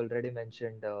as we already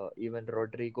mentioned, even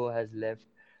Rodrigo has left,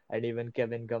 and even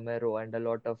Kevin Gamero and a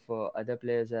lot of other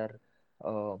players are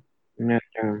uh, Yeah,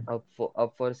 yeah. up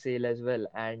for sale as well.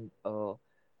 And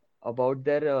about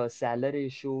their salary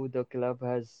issue, the club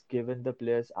has given the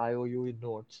players IOU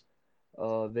notes,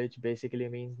 which basically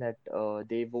means that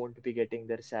they won't be getting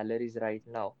their salaries right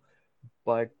now,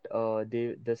 but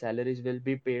the salaries will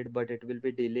be paid, but it will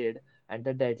be delayed, and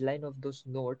the deadline of those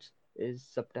notes is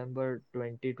September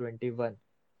 2021,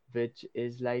 which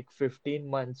is like 15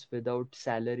 months without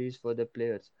salaries for the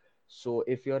players. So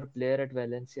if you're a player at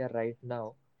Valencia right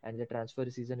now and the transfer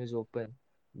season is open,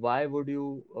 why would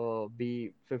you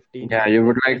be 15 Yeah, months you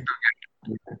would like and to.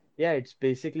 yeah, it's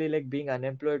basically like being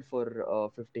unemployed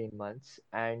for 15 months,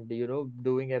 and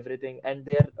doing everything, and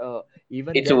they're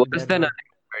even It's then worse they're than not.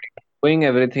 doing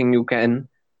everything you can,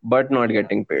 but not Yeah.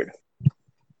 getting paid.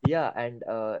 Yeah, and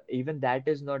even that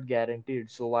is not guaranteed.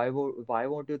 So why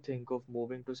won't you think of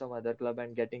moving to some other club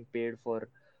and getting paid for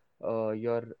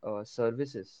your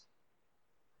services?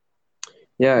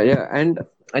 Yeah, yeah. And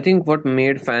I think what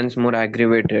made fans more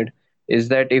aggravated is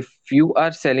that if you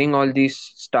are selling all these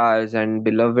stars and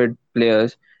beloved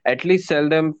players, at least sell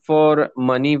them for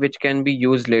money which can be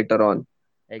used later on.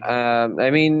 Exactly. I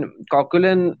mean,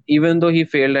 Coquelin, even though he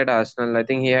failed at Arsenal, I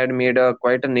think he had made a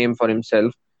quite a name for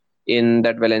himself in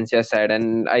that Valencia side,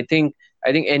 and I think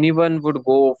I think anyone would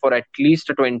go for at least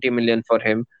 20 million for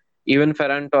him. Even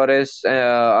Ferran Torres,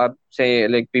 say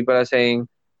like people are saying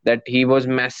that he was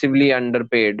massively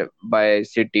underpaid by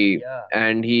City, Yeah.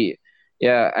 and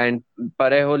yeah, and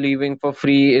Parejo leaving for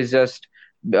free is just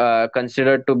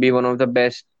considered to be one of the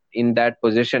best in that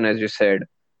position, as you said.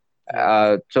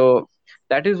 Yes. So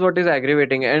that is what is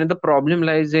aggravating, and the problem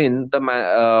lies in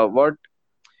what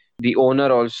the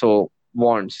owner also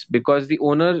wants, because the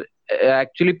owner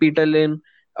actually Peter Lim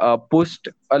pushed,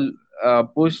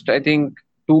 I think,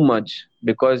 too much.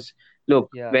 Because look,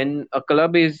 Yeah. when a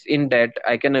club is in debt,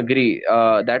 I can agree.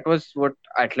 That was what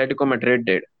Atletico Madrid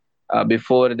did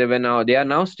before they are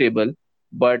now stable.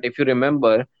 But if you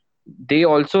remember, they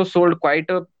also sold quite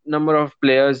a number of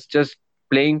players just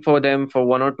playing for them for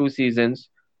 1 or 2 seasons.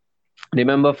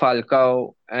 Remember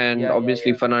Falcao and Yeah. Yeah.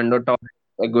 obviously Yeah. Fernando Torres,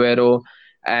 Aguero,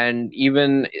 and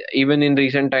even in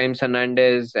recent times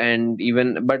Hernandez, and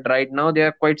even but right now they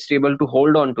are quite stable to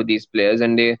hold on to these players.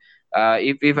 And they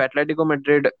if Atletico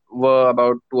Madrid were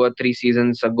about 2 or 3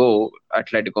 seasons ago,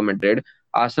 Atletico Madrid,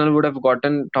 Arsenal would have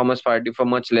gotten Thomas Partey for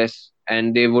much less,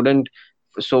 and they wouldn't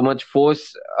so much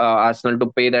force Arsenal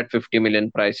to pay that 50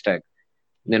 million price tag.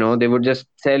 Yes. They would just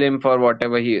sell him for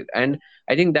whatever he. And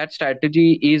I think that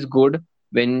strategy is good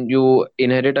when you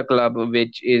inherit a club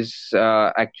which is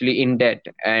actually in debt,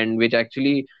 and which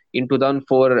actually in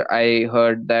 2004 I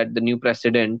heard that the new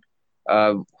president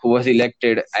who was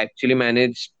elected actually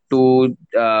managed to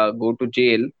go to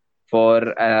jail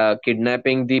for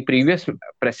kidnapping the previous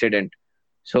president.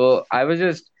 So I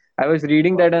was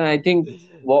reading that, Wow. and I think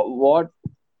what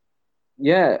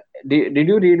yeah, did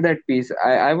you read that piece?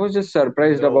 I was just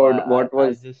surprised No, about what I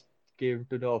was. just came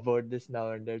to know about this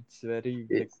now, and it's very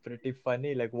like It's, pretty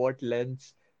funny. Like what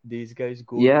lengths these guys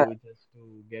go yeah, to just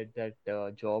to get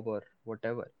that job or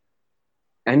whatever.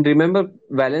 and remember,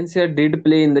 Valencia did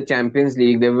play in the Champions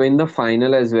League. They were in the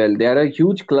final as well. They are a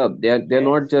huge club. They're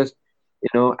not Yes. just,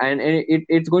 and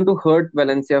it's going to hurt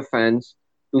Valencia fans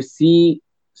to see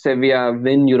Sevilla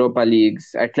win Europa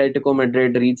Leagues, Atletico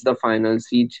Madrid reach the finals,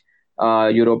 reach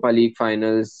Europa League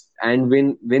finals, and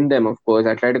win them. Of course,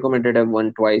 Atletico Madrid have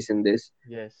won twice in this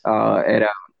Yes.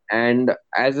 era, and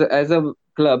as a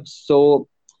club, so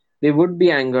they would be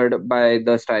angered by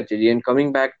the strategy. And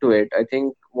coming back to it, I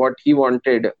think what he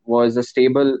wanted was a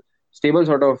stable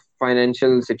sort of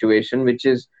financial situation,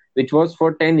 which was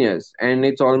for 10 years, and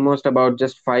it's almost about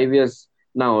just 5 years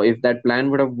now. If that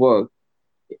plan would have worked,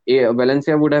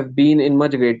 Valencia would have been in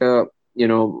much greater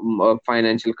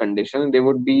financial condition. They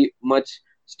would be much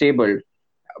stable,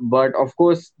 but of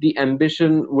course the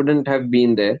ambition wouldn't have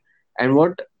been there. And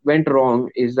what went wrong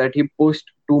is that he pushed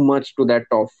too much to that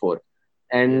top four.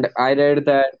 And Yes. I read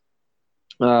that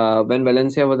when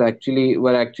Valencia were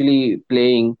actually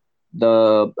playing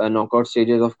the knockout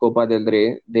stages of Copa del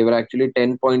Rey, they were actually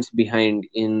 10 points behind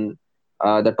in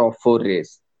the top four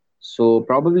race. So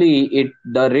probably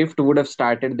the rift would have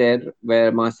started there,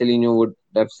 where Marcelino would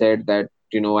have said that,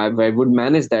 I would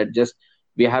manage that. Just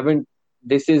we haven't.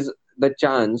 This is the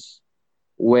chance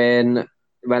when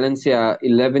Valencia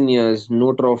 11 years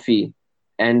no trophy,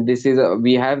 and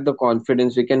we have the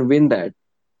confidence we can win that,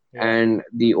 Yeah. and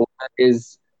the owner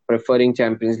is preferring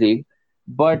Champions League.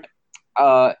 But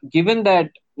given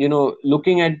that,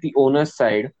 looking at the owner's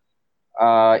side,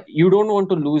 you don't want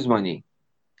to lose money.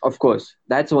 Of course,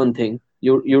 that's one thing.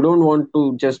 You don't want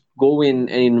to just go in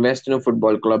and invest in a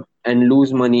football club and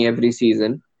lose money every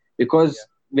season, Yeah. because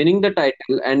winning the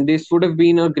title, and this would have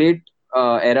been a great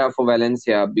era for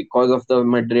Valencia because of the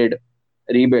Madrid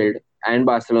rebuild and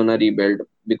Barcelona rebuild,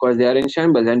 because they are in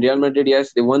shambles. And Real Madrid,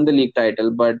 yes, they won the league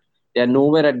title, but they are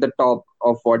nowhere at the top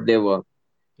of what they were.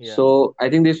 Yeah. So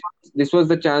I think this was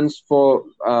the chance for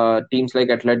teams like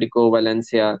Atletico,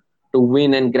 Valencia to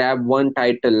win and grab one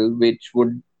title, which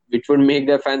would make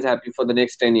their fans happy for the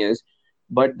next 10 years.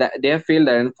 But they have failed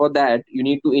that, and for that you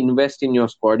need to invest in your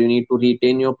squad. You need to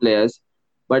retain your players,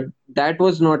 but that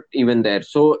was not even there.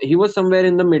 So he was somewhere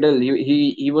in the middle.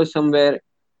 He was somewhere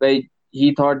where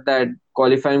he thought that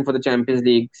qualifying for the Champions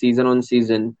League season on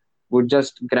season would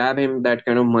just grab him that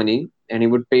kind of money, and he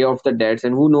would pay off the debts,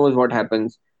 and who knows what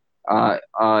happens uh,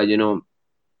 uh, you know,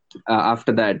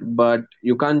 after that. But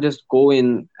you can't just go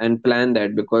in and plan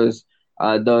that, because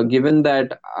the given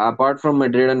that apart from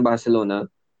Madrid and Barcelona,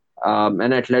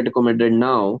 and Atletico Madrid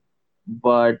now,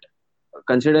 but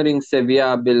considering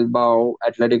Sevilla, Bilbao,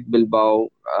 Athletic Bilbao,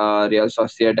 Real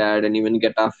Sociedad, and even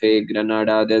Getafe,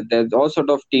 Granada, there's all sort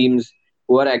of teams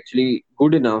who are actually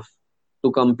good enough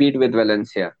to compete with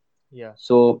Valencia. Yeah.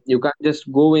 So you can't just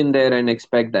go in there and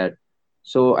expect that.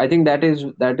 So I think that is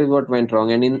what went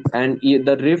wrong. And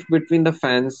the rift between the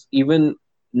fans, even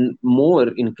more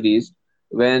increased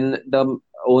when the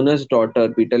owner's daughter,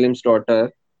 Peter Lim's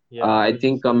daughter, Yeah, I I was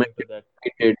think just coming to commented, that.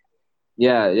 tweeted,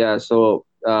 yeah, yeah. So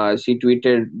she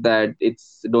tweeted that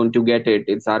it's don't you get it?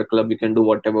 It's our club. We can do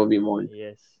whatever we want.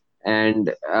 Yes.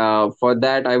 And for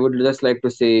that, I would just like to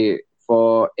say,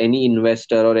 for any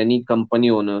investor or any company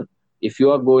owner, if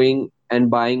you are going and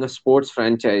buying a sports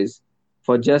franchise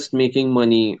for just making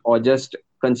money or just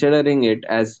considering it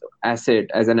as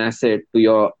an asset to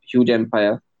your huge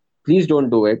empire, please don't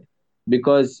do it,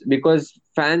 because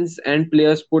fans and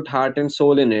players put heart and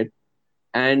soul in it,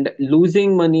 and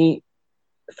losing money,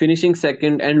 finishing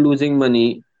second and losing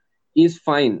money is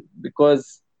fine,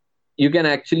 because you can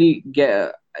actually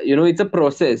get, it's a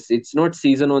process. It's not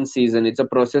season on season. It's a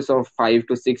process of 5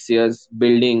 to 6 years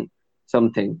building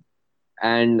something.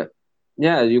 And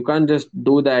yeah, you can't just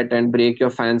do that and break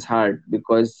your fans heart,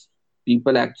 because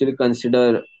people actually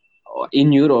consider,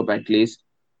 in Europe at least,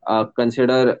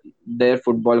 consider their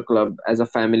football club as a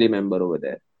family member over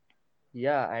there.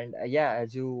 Yeah, and yeah,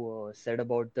 as you said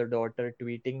about the daughter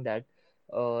tweeting that,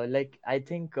 like I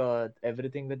think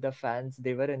everything with the fans,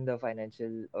 they were in the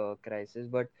financial crisis,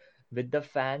 but with the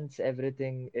fans,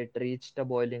 everything it reached a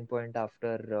boiling point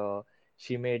after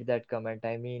she made that comment.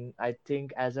 I mean, I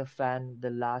think as a fan,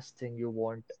 the last thing you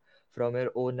want from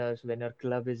your owners when your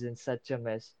club is in such a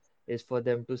mess is for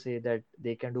them to say that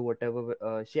they can do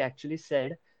whatever. She actually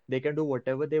said they can do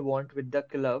whatever they want with the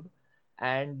club,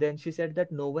 and then she said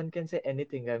that no one can say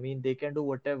anything. I mean, they can do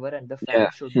whatever, and the Yeah.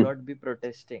 fans should not be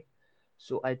protesting.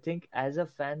 So I think as a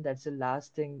fan, that's the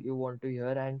last thing you want to hear.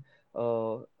 And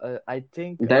I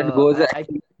think That goes I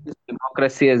actually with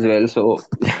democracy as well. So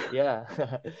yeah,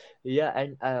 yeah,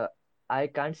 and I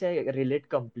can't say I relate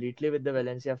completely with the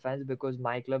Valencia fans because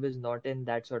my club is not in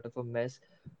that sort of a mess.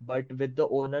 But with the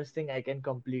owners thing, I can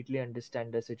completely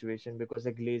understand the situation because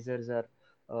the Glazers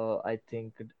are, I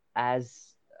think,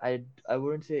 as I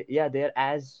wouldn't say, yeah, they are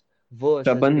as worse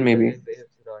as stubborn, Peter maybe. Lim is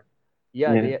not.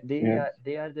 Yeah, Yeah, yeah,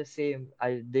 they are the same.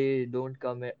 They don't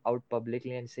come out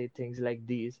publicly and say things like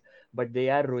these, but they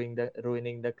are ruining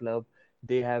the club.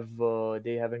 They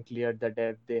haven't cleared the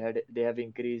debt. They have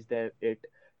increased it.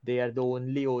 They are the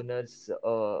only owners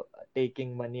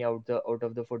taking money out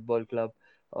of the football club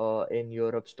in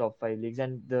Europe's top five leagues,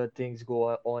 and the things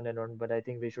go on and on. But I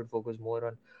think we should focus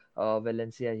more on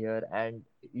Valencia here. And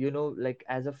like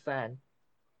as a fan,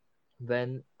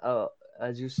 when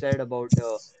as you said about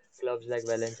clubs like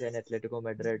Valencia and Atletico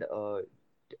Madrid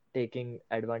taking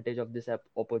advantage of this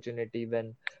opportunity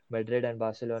when Madrid and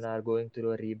Barcelona are going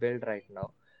through a rebuild right now.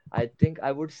 I think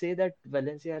I would say that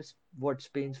Valencia is what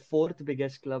Spain's fourth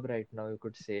biggest club right now, you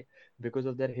could say, because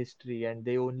of their history, and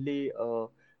they only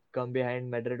come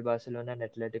behind Madrid, Barcelona, and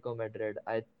Atletico Madrid.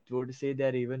 I would say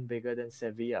they're even bigger than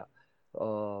Sevilla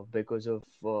because of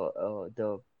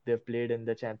they've played in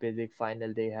the Champions League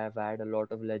final. They have had a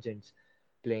lot of legends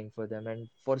playing for them, and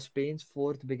for Spain's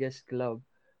fourth biggest club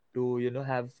to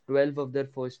have 12 of their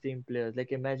first team players,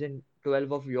 like imagine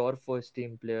 12 of your first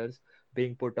team players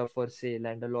being put up for sale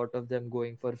and a lot of them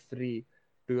going for free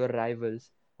to your rivals,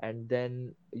 and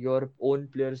then your own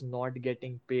players not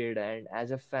getting paid. And as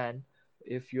a fan,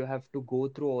 if you have to go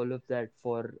through all of that,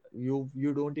 for you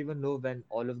don't even know when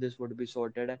all of this would be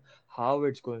sorted and how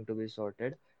it's going to be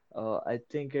sorted. I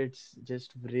think it's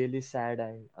just really sad,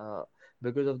 and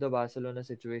because of the Barcelona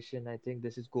situation, I think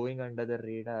this is going under the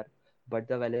radar, but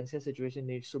the Valencia situation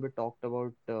needs to be talked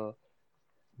about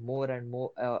more and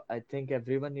more. I think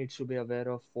everyone needs to be aware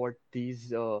of what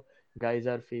these guys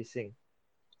are facing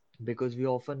because we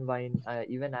often whine.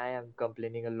 Even I am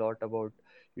complaining a lot about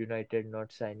United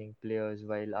not signing players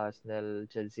while Arsenal,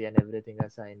 Chelsea, and everything are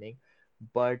signing.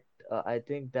 But I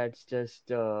think that's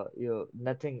just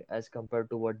nothing as compared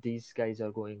to what these guys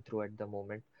are going through at the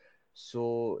moment.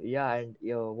 So yeah, and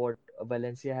what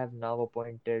Valencia have now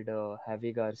appointed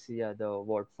Javi Garcia, the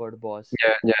Watford boss,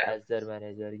 yeah, yeah. as their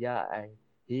manager. Yeah, and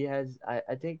he has.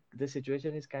 I think the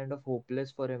situation is kind of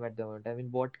hopeless for him at the moment. I mean,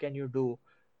 what can you do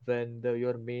when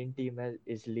your main team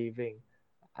is leaving,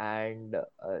 and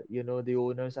the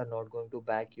owners are not going to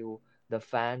back you, the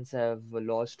fans have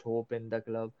lost hope in the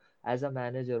club. As a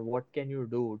manager, what can you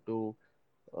do to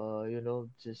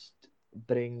just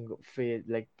bring faith,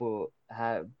 like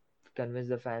have convince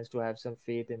the fans to have some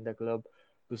faith in the club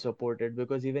to support it,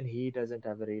 because even he doesn't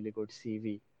have a really good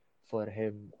CV for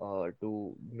him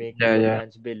to make Yeah, the yeah.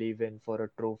 fans believe in for a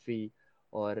trophy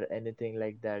or anything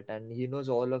like that. And he knows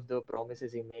all of the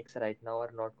promises he makes right now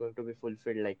are not going to be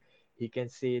fulfilled. Like he can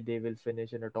say they will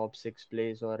finish in a top six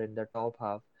place or in the top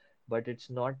half, but it's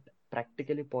not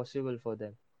practically possible for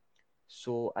them.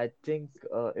 So I think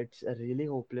it's a really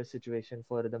hopeless situation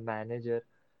for the manager,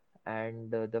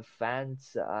 and the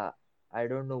fans, I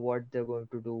don't know what they're going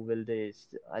to do. Will they?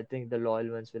 I think the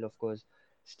loyal ones will, of course,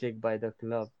 stick by the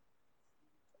club.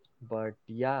 But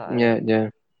yeah, Yeah, yeah.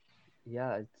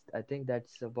 yeah, I think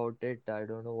that's about it. I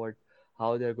don't know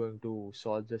how they're going to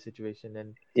solve the situation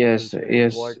in Yes, future and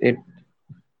yes. what.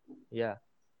 Yeah,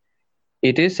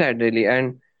 It is sad, really.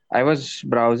 And I was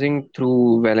browsing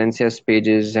through Valencia's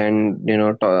pages and,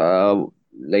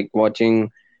 like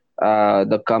watching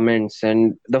the comments,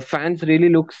 and the fans really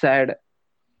look sad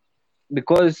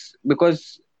because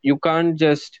you can't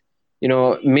just,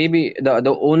 maybe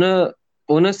the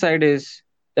owner side is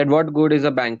that what good is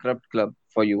a bankrupt club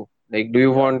for you? Like, do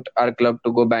you yeah, want our club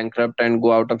to go bankrupt and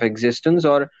go out of existence,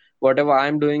 or whatever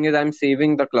I'm doing is I'm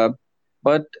saving the club?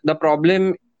 But the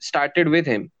problem started with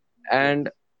him. yes, And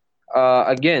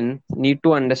again, need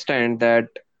to understand that,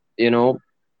 you know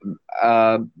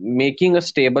making a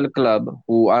stable club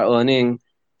who are earning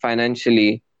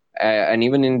financially, and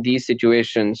even in these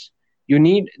situations, you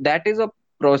need that is a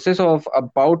process of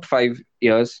about 5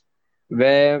 years,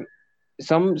 where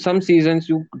some seasons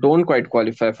you don't quite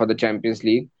qualify for the Champions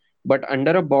League, but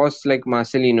under a boss like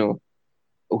Marcelino,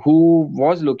 who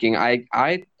was looking. I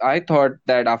thought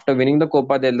that after winning the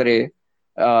Copa del Rey,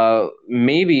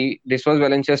 maybe this was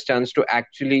Valencia's chance to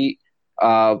actually,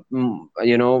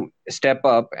 step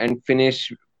up and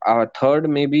finish third,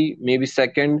 maybe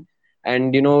second,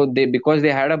 and they because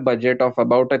they had a budget of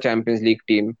about a Champions League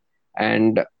team,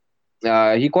 and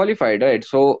he qualified, right?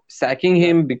 So sacking yeah,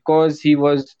 him because he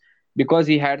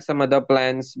had some other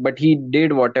plans, but he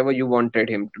did whatever you wanted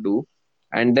him to do,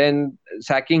 and then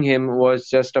sacking him was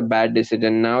just a bad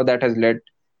decision. Now that has led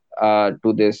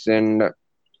to this, and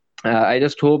I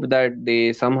just hope that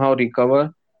they somehow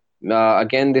recover.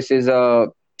 Again, this is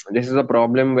a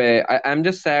problem where I'm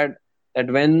just sad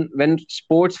that when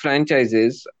sports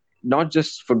franchises, not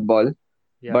just football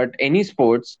yeah, but any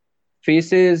sports,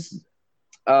 faces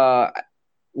uh,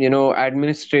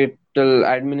 administration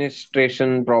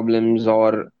problems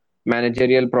or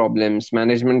managerial problems,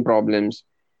 management problems,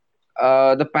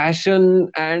 the passion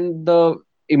and the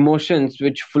emotions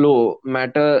which flow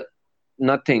matter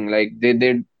nothing. Like they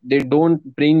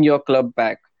don't bring your club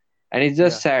back, and it's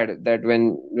just yeah. sad that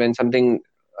when something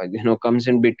comes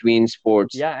in between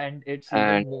sports. Yeah, and it's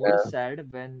And even more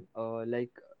sad when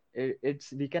like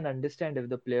it's we can understand if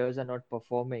the players are not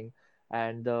performing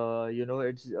and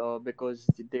it's because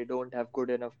they don't have good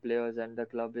enough players and the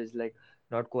club is like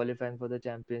not qualifying for the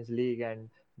Champions League and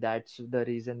that's the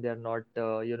reason they're not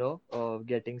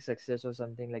getting success or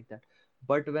something like that.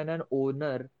 But when an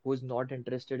owner who's not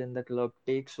interested in the club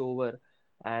takes over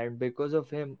and because of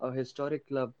him a historic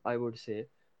club I would say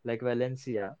like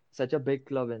Valencia, such a big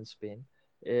club in Spain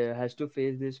has to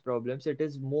face these problems. It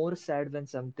is more sad when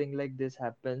something like this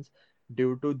happens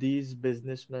due to these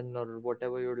businessmen or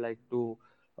whatever you'd like to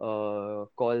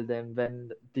call them.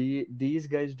 When these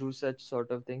guys do such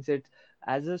sort of things, it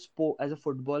as a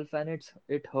football fan,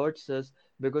 it hurts us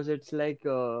because it's like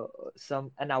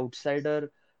some an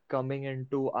outsider coming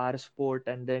into our sport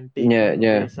and then yeah, taking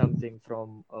away yeah. something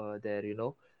from there.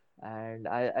 And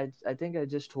I think I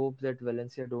just hope that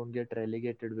Valencia don't get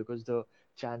relegated because the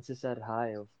chances are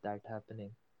high of that happening.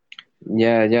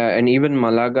 Yeah, yeah, and even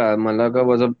Malaga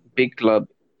was a big club,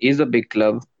 is a big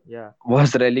club, Yeah,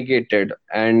 was relegated,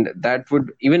 and that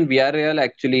would even Villarreal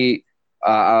actually,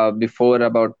 before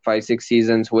about 5 6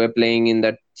 seasons were playing in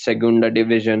that Segunda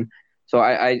division. So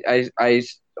I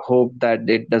hope that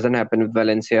it doesn't happen with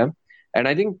Valencia. And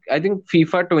I think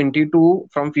FIFA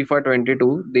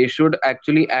 22 they should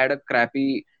actually add a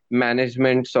crappy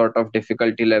management sort of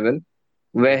difficulty level,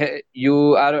 yeah, where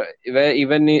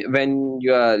even when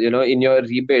you are in your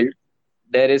rebuild,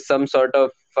 there is some sort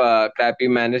of crappy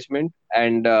management,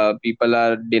 and people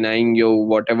are denying you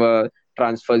whatever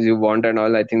transfers you want and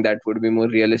all. I think that would be more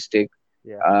realistic,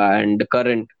 yeah, and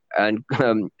current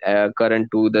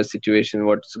to the situation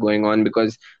what's going on,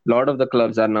 because a lot of the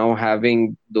clubs are now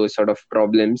having those sort of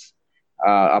problems.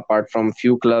 Apart from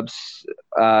few clubs,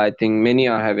 I think many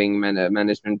are having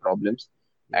management problems,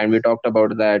 and we yes, talked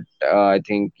about that. I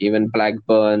think even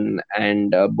Blackburn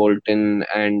and Bolton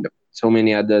and so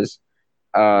many others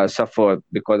suffer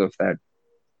because of that.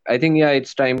 I think, yeah,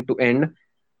 it's time to end.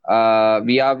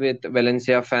 We are with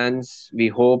Valencia fans. We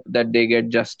hope that they get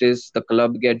justice. The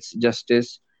club gets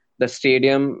justice. The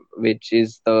stadium, which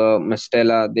is the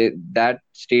Mestella, that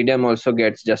stadium also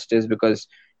gets justice because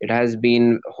it has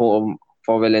been home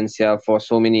for Valencia for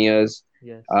so many years.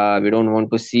 yes, We don't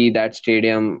want to see that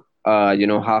stadium,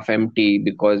 half empty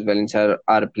because Valencia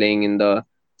are playing in the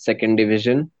second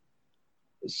division.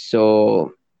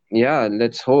 So Yeah,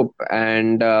 let's hope.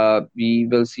 And we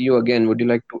will see you again. Would you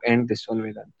like to end this one,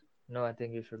 Vedant? No, I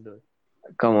think you should do it.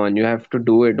 Come on, you have to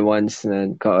do it once,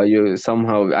 man. You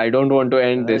somehow. I don't want to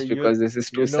end Uh, this you because this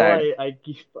is too you know sad.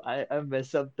 I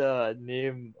mess up the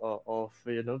name of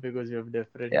because you have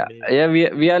different Yeah, name. yeah.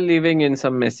 We are living in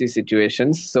some messy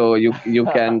situations, so you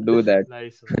can do that.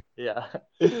 Nice one. Yeah.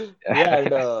 Yeah,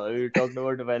 and we talked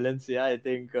about Valencia. I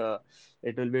think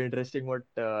it will be interesting what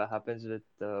happens with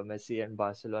Messi and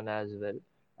Barcelona as well.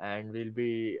 And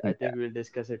I Yeah, think we'll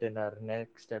discuss it in our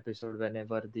next episode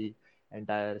whenever the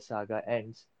entire saga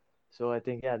ends. So I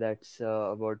think, yeah, that's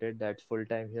about it. That's full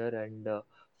time here. And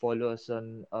follow us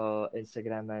on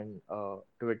Instagram and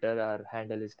Twitter. Our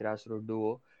handle is Grassroot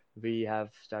Duo. We have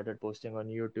started posting on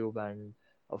YouTube, and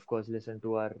of course, listen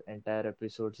to our entire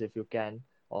episodes if you can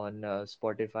on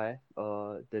Spotify.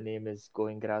 The name is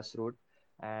Going Grassroot.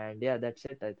 And yeah, that's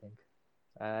it, I think.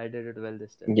 I did it well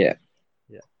this time. yeah,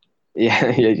 Yeah.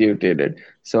 yeah, yeah. You did it.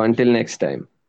 So until next time.